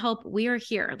you want help, we are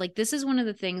here. Like, this is one of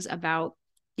the things about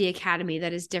the Academy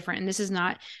that is different. And this is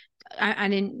not, I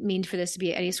didn't mean for this to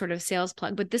be any sort of sales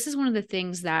plug, but this is one of the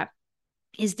things that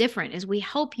is different, is we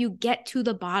help you get to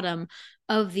the bottom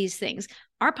of these things.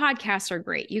 Our podcasts are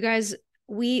great. You guys,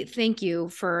 we thank you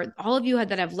for all of you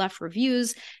that have left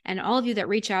reviews and all of you that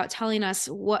reach out telling us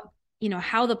what,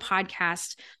 how the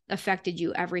podcast affected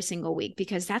you every single week,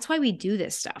 because that's why we do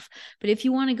this stuff. But if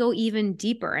you want to go even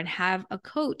deeper and have a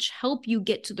coach help you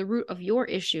get to the root of your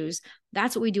issues,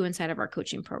 that's what we do inside of our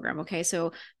coaching program. Okay.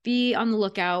 So be on the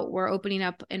lookout. We're opening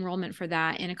up enrollment for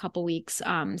that in a couple weeks.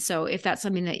 So if that's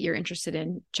something that you're interested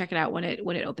in, check it out when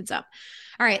it opens up.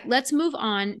 All right, let's move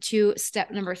on to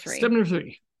step number 3. Step number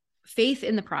 3, faith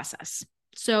in the process.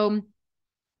 So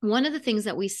one of the things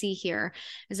that we see here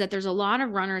is that there's a lot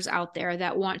of runners out there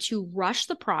that want to rush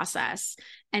the process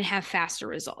and have faster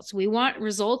results. We want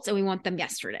results and we want them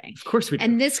yesterday. Of course we do.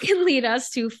 And this can lead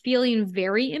us to feeling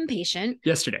very impatient.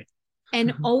 Yesterday.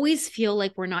 And always feel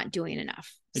like we're not doing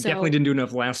enough. I definitely didn't do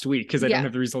enough last week because I don't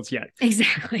have the results yet.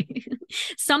 Exactly.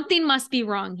 Something must be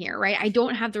wrong here, right? I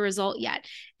don't have the result yet.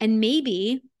 And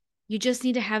maybe you just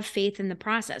need to have faith in the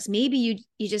process. Maybe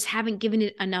you just haven't given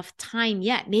it enough time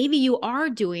yet. Maybe you are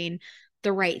doing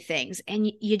the right things and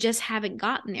you just haven't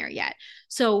gotten there yet.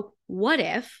 So what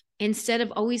if, instead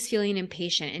of always feeling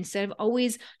impatient, instead of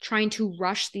always trying to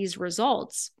rush these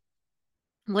results,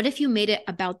 what if you made it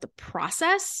about the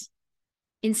process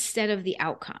instead of the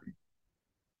outcome?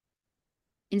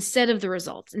 Instead of the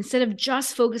results, instead of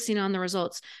just focusing on the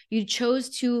results, you chose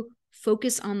to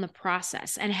focus on the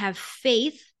process and have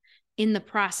faith in the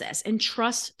process and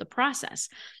trust the process.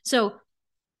 So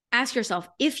ask yourself,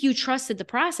 if you trusted the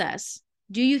process,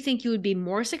 do you think you would be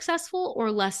more successful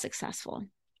or less successful?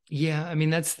 Yeah, I mean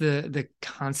that's the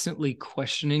constantly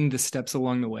questioning the steps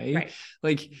along the way. Right.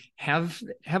 Like have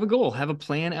a goal, have a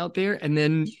plan out there, and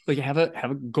then like have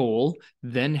a goal,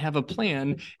 then have a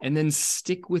plan, and then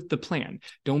stick with the plan.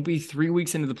 Don't be 3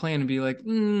 weeks into the plan and be like,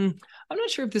 I'm not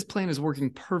sure if this plan is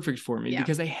working perfect for me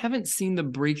because I haven't seen the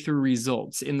breakthrough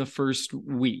results in the first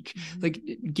week. Like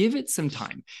give it some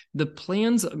time. The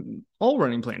plans, all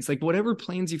running plans, like whatever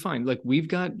plans you find, like we've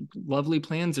got lovely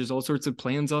plans. There's all sorts of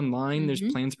plans online. There's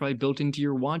plans probably built into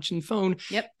your watch and phone.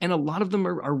 And a lot of them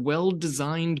are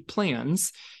well-designed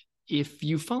plans if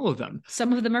you follow them.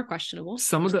 Some of them are questionable.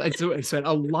 Some of the, so I said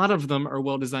a lot of them are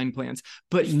well-designed plans,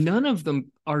 but none of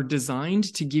them are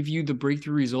designed to give you the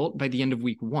breakthrough result by the end of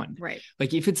week 1. Right.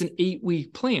 Like if it's an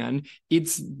 8-week plan,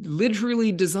 it's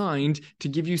literally designed to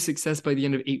give you success by the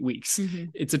end of 8 weeks.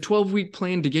 It's a 12-week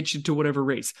plan to get you to whatever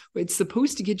race. It's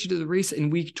supposed to get you to the race in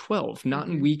week 12, not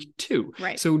in week 2.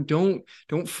 Right. So don't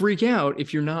freak out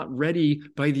if you're not ready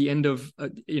by the end of,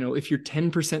 if you're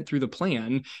 10% through the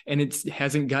plan and it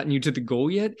hasn't gotten you to the goal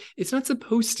yet. It's not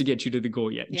supposed to get you to the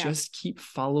goal yet. Just keep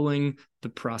following the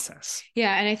process.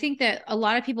 Yeah. And I think that a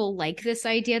lot of people like this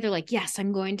idea. They're like, yes,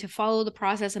 I'm going to follow the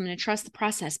process. I'm going to trust the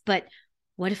process. But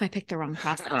what if I pick the wrong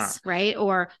process, right?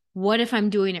 Or what if I'm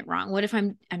doing it wrong? What if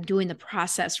I'm doing the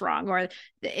process wrong? Or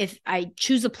if I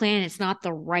choose a plan, it's not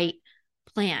the right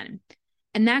plan.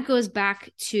 And that goes back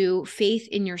to faith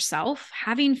in yourself,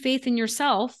 having faith in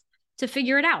yourself to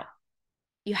figure it out.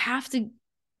 You have to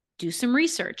do some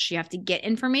research. You have to get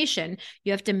information.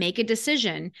 You have to make a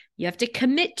decision. You have to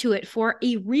commit to it for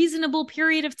a reasonable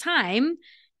period of time.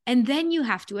 And then you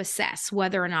have to assess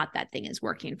whether or not that thing is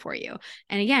working for you.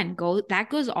 And again, that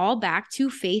goes all back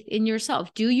to faith in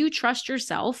yourself. Do you trust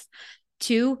yourself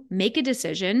to make a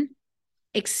decision,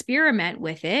 experiment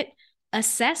with it,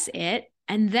 assess it,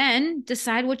 and then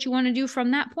decide what you want to do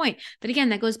from that point? But again,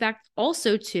 that goes back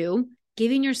also to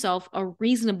giving yourself a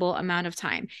reasonable amount of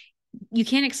time. You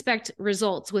can't expect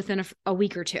results within a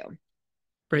week or 2.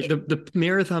 Right. The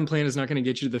marathon plan is not going to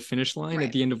get you to the finish line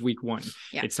at the end of week 1.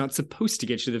 Yeah. It's not supposed to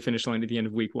get you to the finish line at the end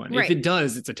of week 1. Right. If it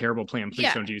does, it's a terrible plan.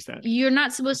 Please don't use that. You're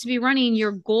not supposed to be running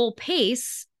your goal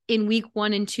pace in week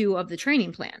 1 and 2 of the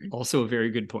training plan. Also a very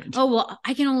good point. Oh, well,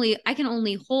 I can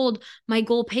only hold my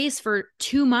goal pace for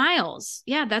 2 miles.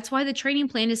 Yeah, that's why the training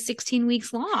plan is 16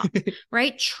 weeks long,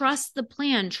 right? Trust the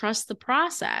plan, trust the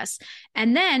process.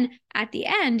 And then at the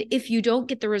end, if you don't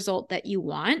get the result that you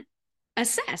want,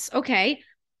 assess, okay,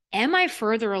 am I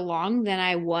further along than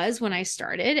I was when I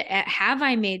started? Have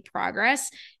I made progress?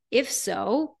 If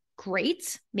so,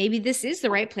 great. Maybe this is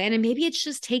the right plan, and maybe it's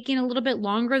just taking a little bit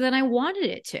longer than I wanted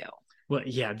it to. Well,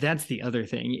 yeah, that's the other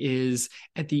thing is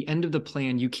at the end of the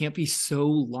plan, you can't be so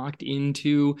locked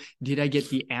into, did I get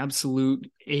the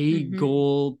absolute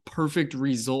goal, perfect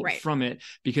result from it?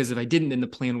 Because if I didn't, then the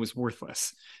plan was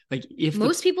worthless. Like if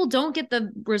most people don't get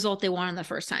the result they want on the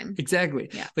first time. Exactly.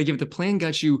 Yeah. Like if the plan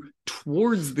got you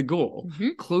towards the goal,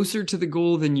 closer to the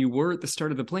goal than you were at the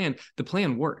start of the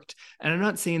plan worked. And I'm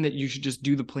not saying that you should just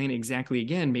do the plan exactly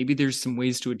again. Maybe there's some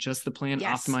ways to adjust the plan,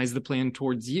 optimize the plan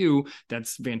towards you.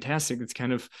 That's fantastic. That's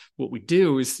kind of what we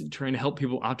do, is trying to help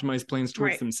people optimize plans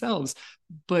towards themselves.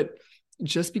 But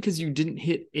just because you didn't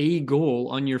hit a goal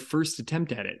on your first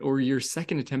attempt at it or your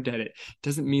second attempt at it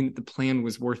doesn't mean that the plan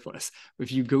was worthless.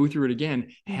 If you go through it again,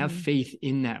 have faith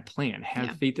in that plan.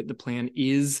 Have faith that the plan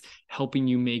is helping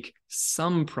you make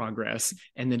some progress,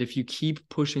 and that if you keep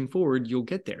pushing forward, you'll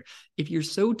get there. If you're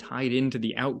so tied into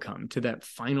the outcome, to that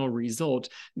final result,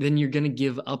 then you're going to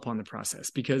give up on the process,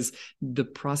 because the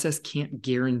process can't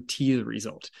guarantee the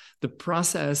result. The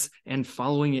process and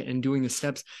following it and doing the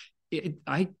steps,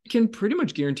 I can pretty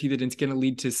much guarantee that it's going to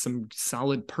lead to some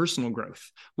solid personal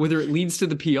growth. Whether it leads to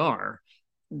the PR,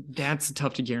 that's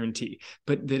tough to guarantee,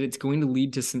 but that it's going to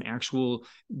lead to some actual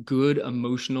good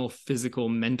emotional, physical,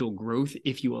 mental growth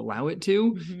if you allow it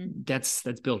to, that's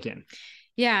built in.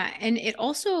 Yeah. And it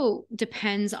also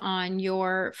depends on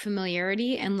your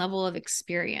familiarity and level of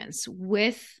experience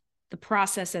with the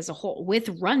process as a whole, with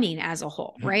running as a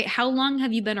whole, right? How long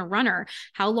have you been a runner?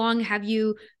 How long have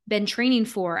you been training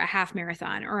for a half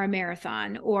marathon or a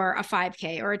marathon or a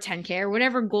 5K or a 10K or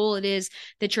whatever goal it is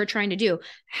that you're trying to do?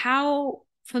 How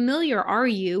familiar are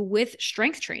you with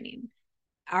strength training?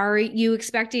 Are you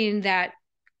expecting that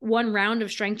one round of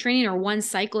strength training or one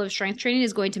cycle of strength training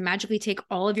is going to magically take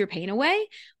all of your pain away,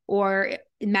 or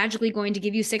magically going to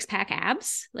give you 6-pack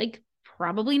abs? Like,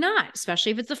 probably not,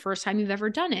 especially if it's the first time you've ever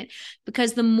done it.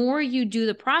 Because the more you do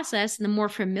the process and the more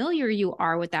familiar you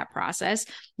are with that process,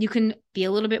 you can be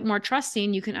a little bit more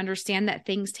trusting. You can understand that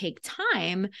things take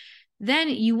time. Then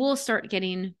you will start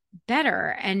getting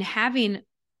better and having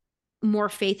more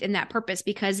faith in that purpose,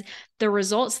 because the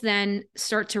results then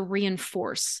start to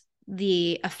reinforce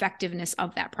the effectiveness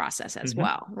of that process as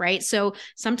well, right? So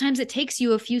sometimes it takes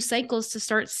you a few cycles to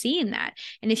start seeing that.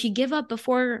 And if you give up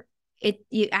before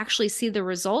you actually see the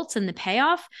results and the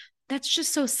payoff, that's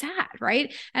just so sad,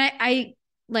 right? And I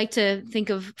like to think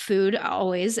of food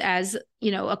always as,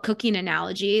 a cooking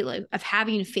analogy, like of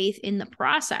having faith in the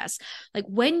process. Like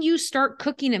when you start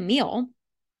cooking a meal,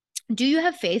 do you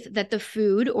have faith that the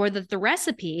food or that the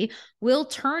recipe will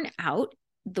turn out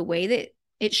the way that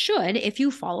it should if you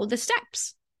follow the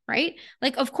steps, right?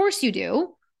 Like, of course you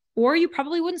do, or you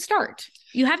probably wouldn't start.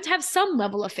 You have to have some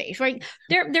level of faith, right?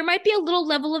 There might be a little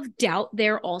level of doubt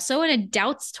there also, and a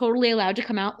doubt's totally allowed to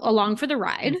come out along for the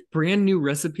ride. Brand new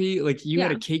recipe, like you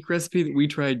had a cake recipe that we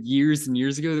tried years and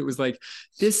years ago that was like,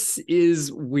 this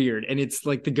is weird, and it's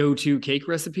like the go-to cake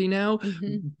recipe now,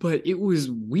 but it was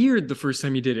weird the first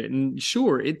time you did it, and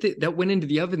sure, that went into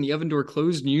the oven door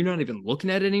closed, and you're not even looking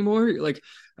at it anymore. You're like,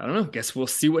 I don't know, guess we'll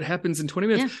see what happens in 20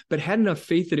 minutes, but had enough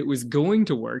faith that it was going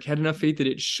to work, had enough faith that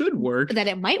it should work, that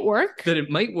it might work,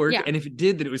 and if it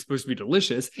did, that it was supposed to be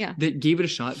delicious, that gave it a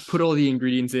shot, put all the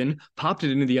ingredients in, popped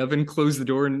it into the oven, closed the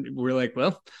door, and we're like,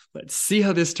 well, let's see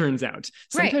how this turns out.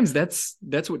 Sometimes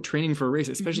that's what training for a race,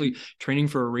 especially training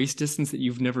for a race distance that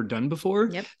you've never done before.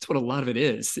 That's what a lot of it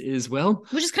is, well,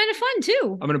 which is kind of fun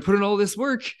too. I'm going to put in all this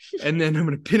work, and then I'm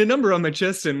going to pin a number on my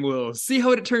chest, and we'll see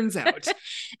how it turns out.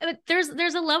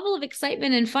 There's a level of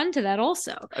excitement and fun to that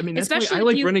also. I mean, that's especially why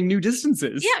I like running new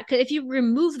distances. Yeah, because if you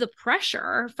remove the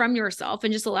pressure from yourself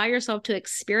and just allow yourself to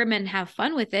experiment and have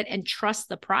fun with it and trust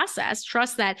the process,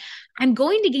 trust that I'm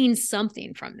going to gain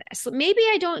something from this. Maybe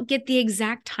I don't get the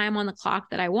exact time on the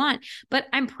clock that I want, but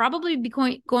I'm probably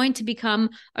going to become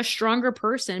a stronger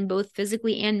person, both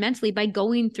physically and mentally, by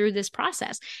going through this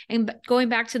process. And going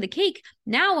back to the cake,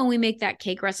 now when we make that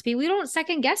cake recipe, we don't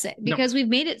second guess it because we've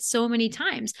made it so many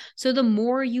times. So the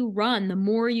more you run, the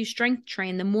more you strength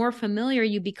train, the more familiar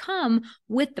you become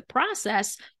with the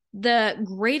process, the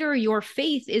greater your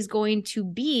faith is going to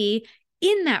be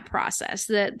in that process.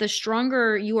 The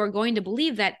stronger you are going to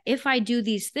believe that if I do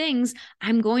these things,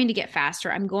 I'm going to get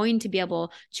faster. I'm going to be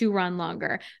able to run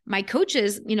longer. My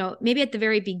coaches, maybe at the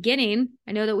very beginning,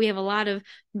 I know that we have a lot of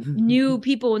new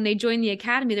people when they join the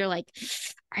academy, they're like,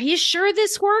 are you sure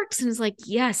this works? And it's like,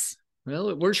 yes. Well,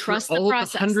 it works for all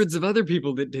the hundreds of other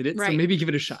people that did it. So maybe give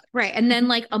it a shot. Right. And then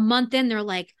like a month in, they're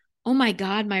like, oh my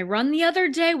God, my run the other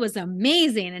day was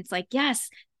amazing. It's like, yes,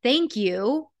 thank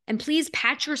you. And please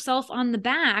pat yourself on the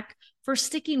back for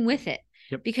sticking with it,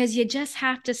 because you just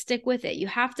have to stick with it. You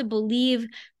have to believe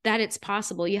that it's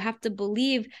possible. You have to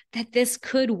believe that this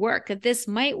could work, that this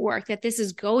might work, that this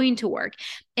is going to work.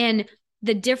 And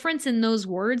the difference in those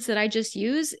words that I just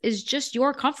use is just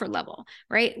your comfort level,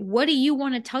 right? What do you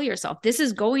want to tell yourself? This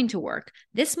is going to work.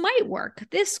 This might work.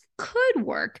 This could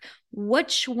work.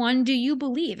 Which one do you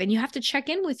believe? And you have to check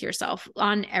in with yourself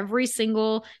on every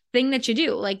single thing that you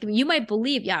do. Like you might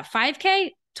believe,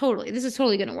 5K, totally. This is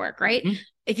totally going to work, right?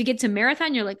 If you get to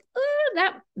marathon, you're like,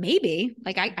 that maybe,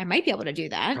 like I might be able to do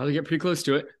that. Probably get pretty close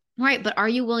to it. Right. But are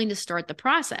you willing to start the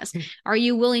process? Are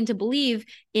you willing to believe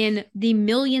in the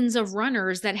millions of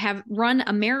runners that have run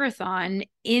a marathon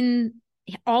in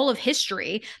all of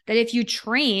history, that if you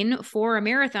train for a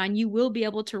marathon, you will be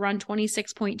able to run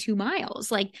 26.2 miles?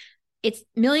 Like it's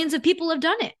millions of people have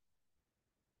done it.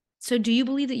 So do you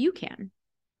believe that you can?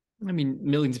 I mean,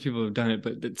 millions of people have done it,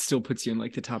 but that still puts you in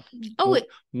like the top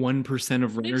 1%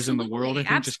 of runners in the world, I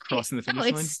think, just crossing the finish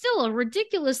line. It's still a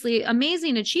ridiculously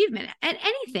amazing achievement. And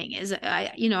anything is,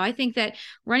 I think that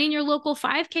running your local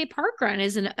 5K park run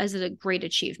is a great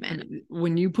achievement.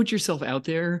 When you put yourself out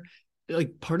there,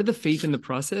 like part of the faith in the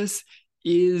process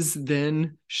is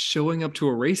then showing up to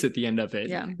a race at the end of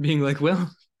it, being like,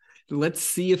 well, let's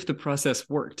see if the process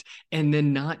worked, and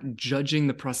then not judging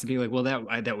the process, being like, well,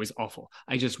 that was awful.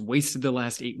 I just wasted the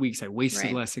last 8 weeks. I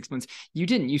wasted the last 6 months. You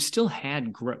didn't. You still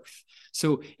had growth.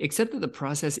 So accept that the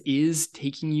process is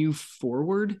taking you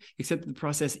forward, accept that the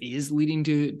process is leading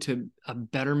to a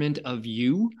betterment of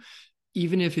you,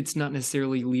 even if it's not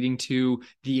necessarily leading to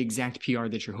the exact PR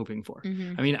that you're hoping for.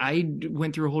 I mean, I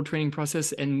went through a whole training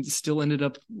process and still ended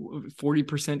up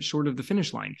 40% short of the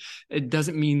finish line. It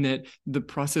doesn't mean that the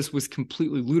process was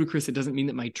completely ludicrous. It doesn't mean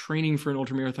that my training for an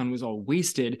ultramarathon was all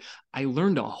wasted. I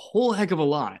learned a whole heck of a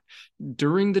lot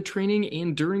during the training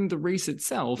and during the race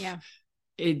itself.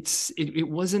 it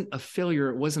wasn't a failure.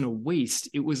 It wasn't a waste.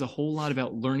 It was a whole lot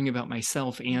about learning about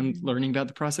myself and learning about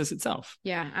the process itself.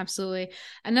 Yeah, absolutely.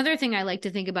 Another thing I like to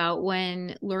think about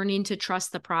when learning to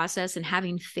trust the process and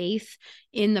having faith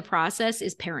in the process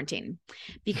is parenting,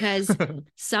 because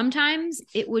sometimes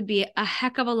it would be a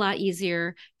heck of a lot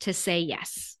easier to say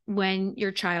yes when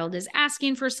your child is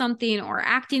asking for something or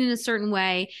acting in a certain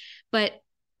way. But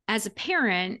as a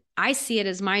parent, I see it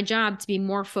as my job to be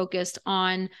more focused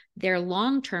on their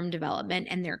long-term development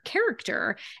and their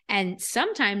character. And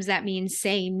sometimes that means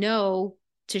saying no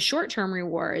to short-term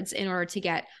rewards in order to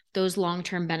get those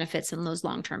long-term benefits and those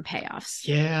long-term payoffs.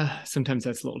 Yeah, sometimes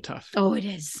that's a little tough. Oh, it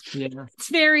is. Yeah, it's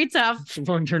very tough.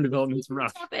 Long-term development is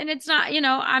rough, and it's not.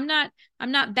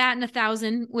 I'm not batting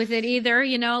 1,000 with it either.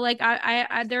 Like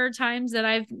I there are times that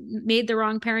I've made the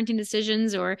wrong parenting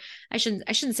decisions, or I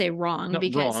shouldn't say wrong, not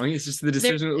because wrong. It's just the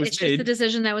decision that was it's made. just the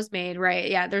decision that was made, right?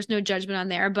 Yeah, there's no judgment on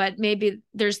there, but maybe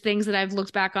there's things that I've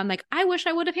looked back on, like I wish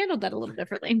I would have handled that a little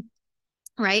differently.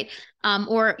 Right.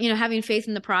 Or, having faith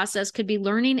in the process could be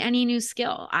learning any new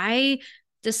skill. I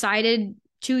decided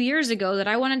 2 years ago that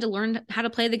I wanted to learn how to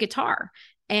play the guitar,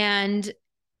 and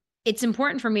it's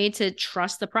important for me to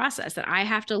trust the process, that I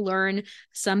have to learn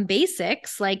some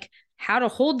basics, like how to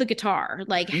hold the guitar,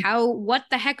 like what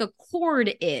the heck a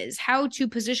chord is, how to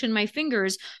position my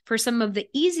fingers for some of the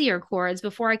easier chords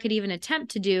before I could even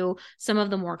attempt to do some of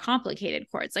the more complicated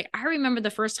chords. Like I remember the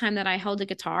first time that I held a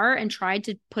guitar and tried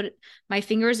to put my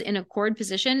fingers in a chord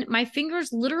position, my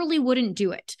fingers literally wouldn't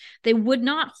do it. They would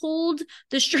not hold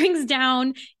the strings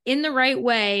down in the right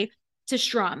way to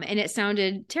strum, and it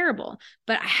sounded terrible.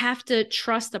 But I have to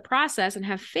trust the process and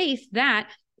have faith that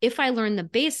if I learn the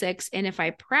basics and if I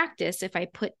practice, if I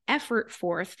put effort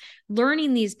forth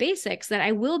learning these basics, that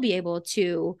I will be able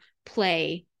to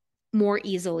play more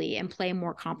easily and play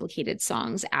more complicated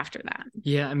songs after that.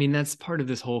 Yeah, I mean, that's part of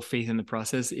this whole faith in the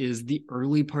process, is the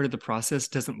early part of the process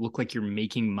doesn't look like you're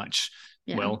making much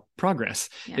progress.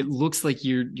 Yeah. It looks like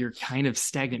you're kind of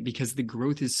stagnant because the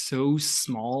growth is so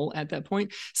small at that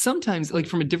point. Sometimes, like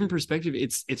from a different perspective,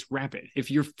 it's rapid. If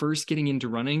you're first getting into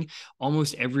running,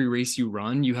 almost every race you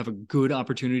run, you have a good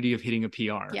opportunity of hitting a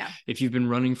PR. Yeah. If you've been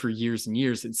running for years and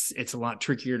years, it's a lot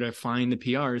trickier to find the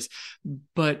PRs.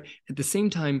 But at the same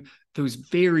time, those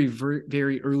very, very,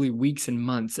 very early weeks and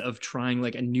months of trying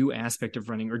like a new aspect of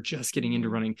running or just getting into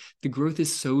running, the growth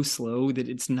is so slow that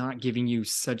it's not giving you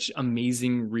such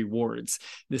amazing rewards.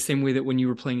 The same way that when you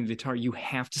were playing the guitar, you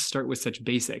have to start with such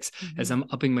basics. As I'm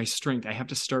upping my strength, I have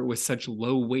to start with such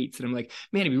low weights that I'm like,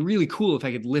 man, it'd be really cool if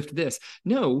I could lift this.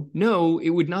 No, it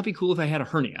would not be cool if I had a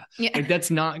hernia. Yeah. Like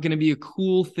that's not going to be a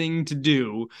cool thing to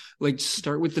do. Like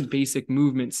start with the basic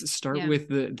movements, start with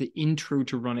the intro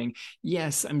to running.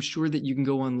 Yes, I'm sure that you can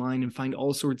go online and find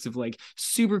all sorts of like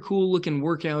super cool looking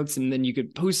workouts, and then you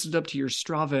could post it up to your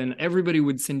Strava and everybody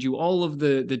would send you all of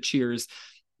the cheers.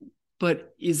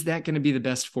 But is that going to be the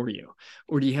best for you?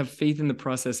 Or do you have faith in the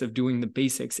process of doing the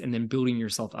basics and then building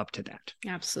yourself up to that?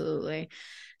 Absolutely.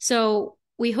 So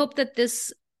we hope that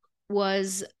this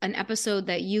was an episode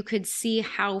that you could see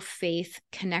how faith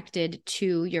connected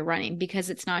to your running, because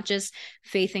it's not just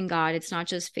faith in God. It's not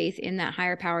just faith in that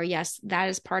higher power. Yes, that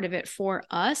is part of it for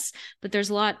us, but there's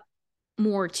a lot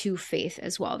more to faith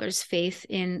as well. There's faith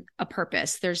in a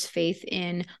purpose. There's faith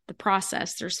in the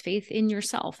process. There's faith in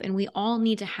yourself. And we all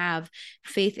need to have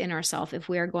faith in ourselves if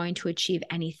we are going to achieve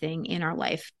anything in our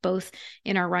life, both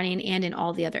in our running and in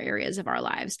all the other areas of our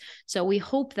lives. So we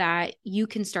hope that you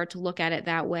can start to look at it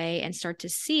that way and start to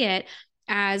see it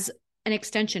as an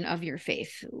extension of your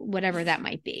faith, whatever that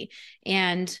might be.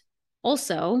 And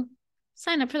also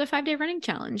sign up for the 5-day running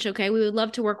challenge. Okay. We would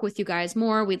love to work with you guys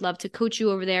more. We'd love to coach you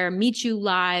over there, meet you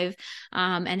live,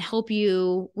 and help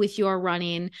you with your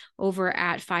running over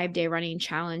at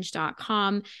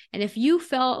 5dayrunningchallenge.com. And if you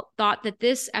thought that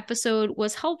this episode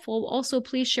was helpful, also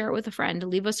please share it with a friend.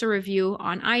 Leave us a review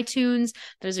on iTunes.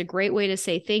 There's a great way to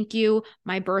say thank you.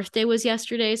 My birthday was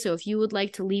yesterday. So if you would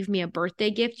like to leave me a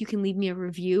birthday gift, you can leave me a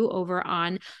review over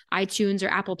on iTunes or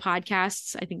Apple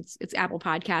Podcasts. I think it's Apple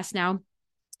Podcasts now.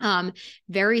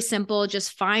 Very simple.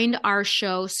 Just find our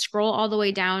show, scroll all the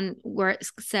way down where it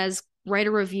says write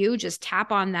a review. Just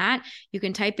tap on that. You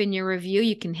can type in your review.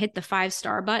 You can hit the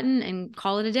 5-star button and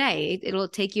call it a day. It'll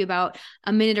take you about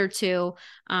a minute or two.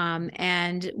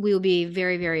 And we will be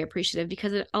very, very appreciative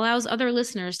because it allows other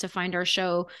listeners to find our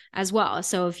show as well.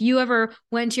 So if you ever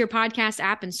went to your podcast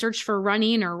app and searched for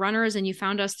running or runners and you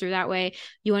found us through that way,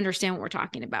 you understand what we're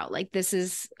talking about. Like this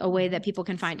is a way that people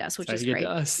can find us, which is great.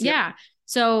 Yeah.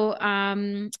 So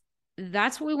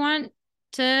that's what we want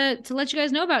to let you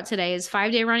guys know about today is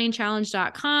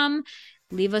 5dayrunningchallenge.com.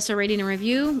 leave us a rating and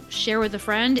review, share with a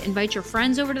friend, invite your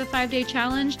friends over to the 5-day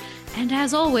challenge. And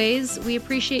as always, we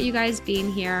appreciate you guys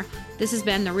being here. This has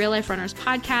been the Real Life Runners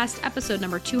Podcast, episode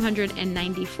number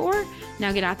 294.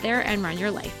 Now get out there and run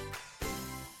your life.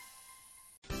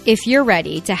 If you're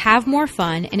ready to have more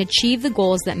fun and achieve the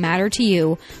goals that matter to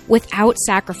you without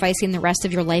sacrificing the rest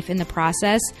of your life in the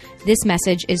process, this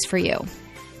message is for you.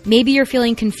 Maybe you're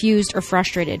feeling confused or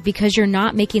frustrated because you're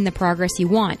not making the progress you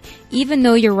want, even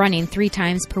though you're running 3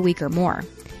 times per week or more.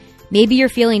 Maybe you're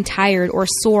feeling tired or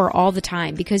sore all the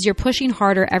time because you're pushing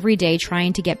harder every day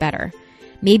trying to get better.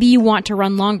 Maybe you want to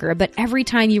run longer, but every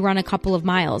time you run a couple of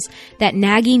miles, that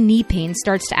nagging knee pain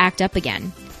starts to act up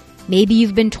again. Maybe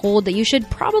you've been told that you should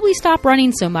probably stop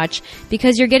running so much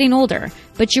because you're getting older,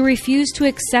 but you refuse to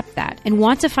accept that and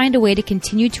want to find a way to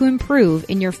continue to improve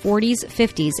in your 40s,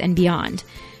 50s, and beyond.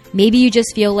 Maybe you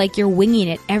just feel like you're winging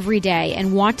it every day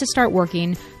and want to start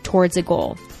working towards a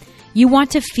goal. You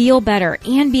want to feel better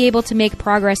and be able to make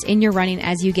progress in your running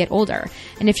as you get older.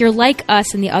 And if you're like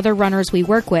us and the other runners we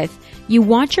work with, you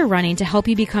want your running to help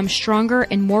you become stronger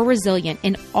and more resilient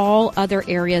in all other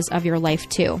areas of your life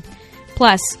too.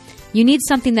 Plus, you need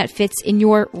something that fits in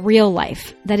your real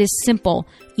life, that is simple,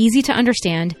 easy to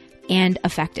understand, and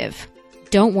effective.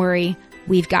 Don't worry,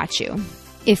 we've got you.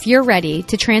 If you're ready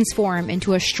to transform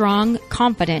into a strong,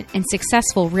 confident, and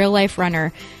successful real-life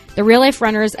runner, the Real Life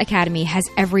Runners Academy has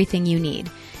everything you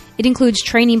need. It includes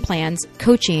training plans,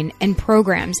 coaching, and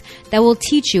programs that will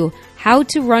teach you how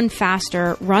to run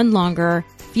faster, run longer,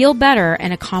 feel better,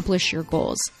 and accomplish your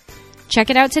goals.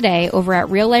 Check it out today over at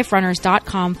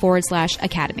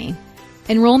realliferunners.com/academy.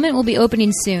 Enrollment will be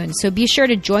opening soon, so be sure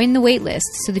to join the waitlist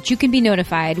so that you can be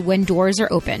notified when doors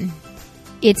are open.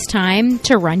 It's time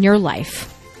to run your life.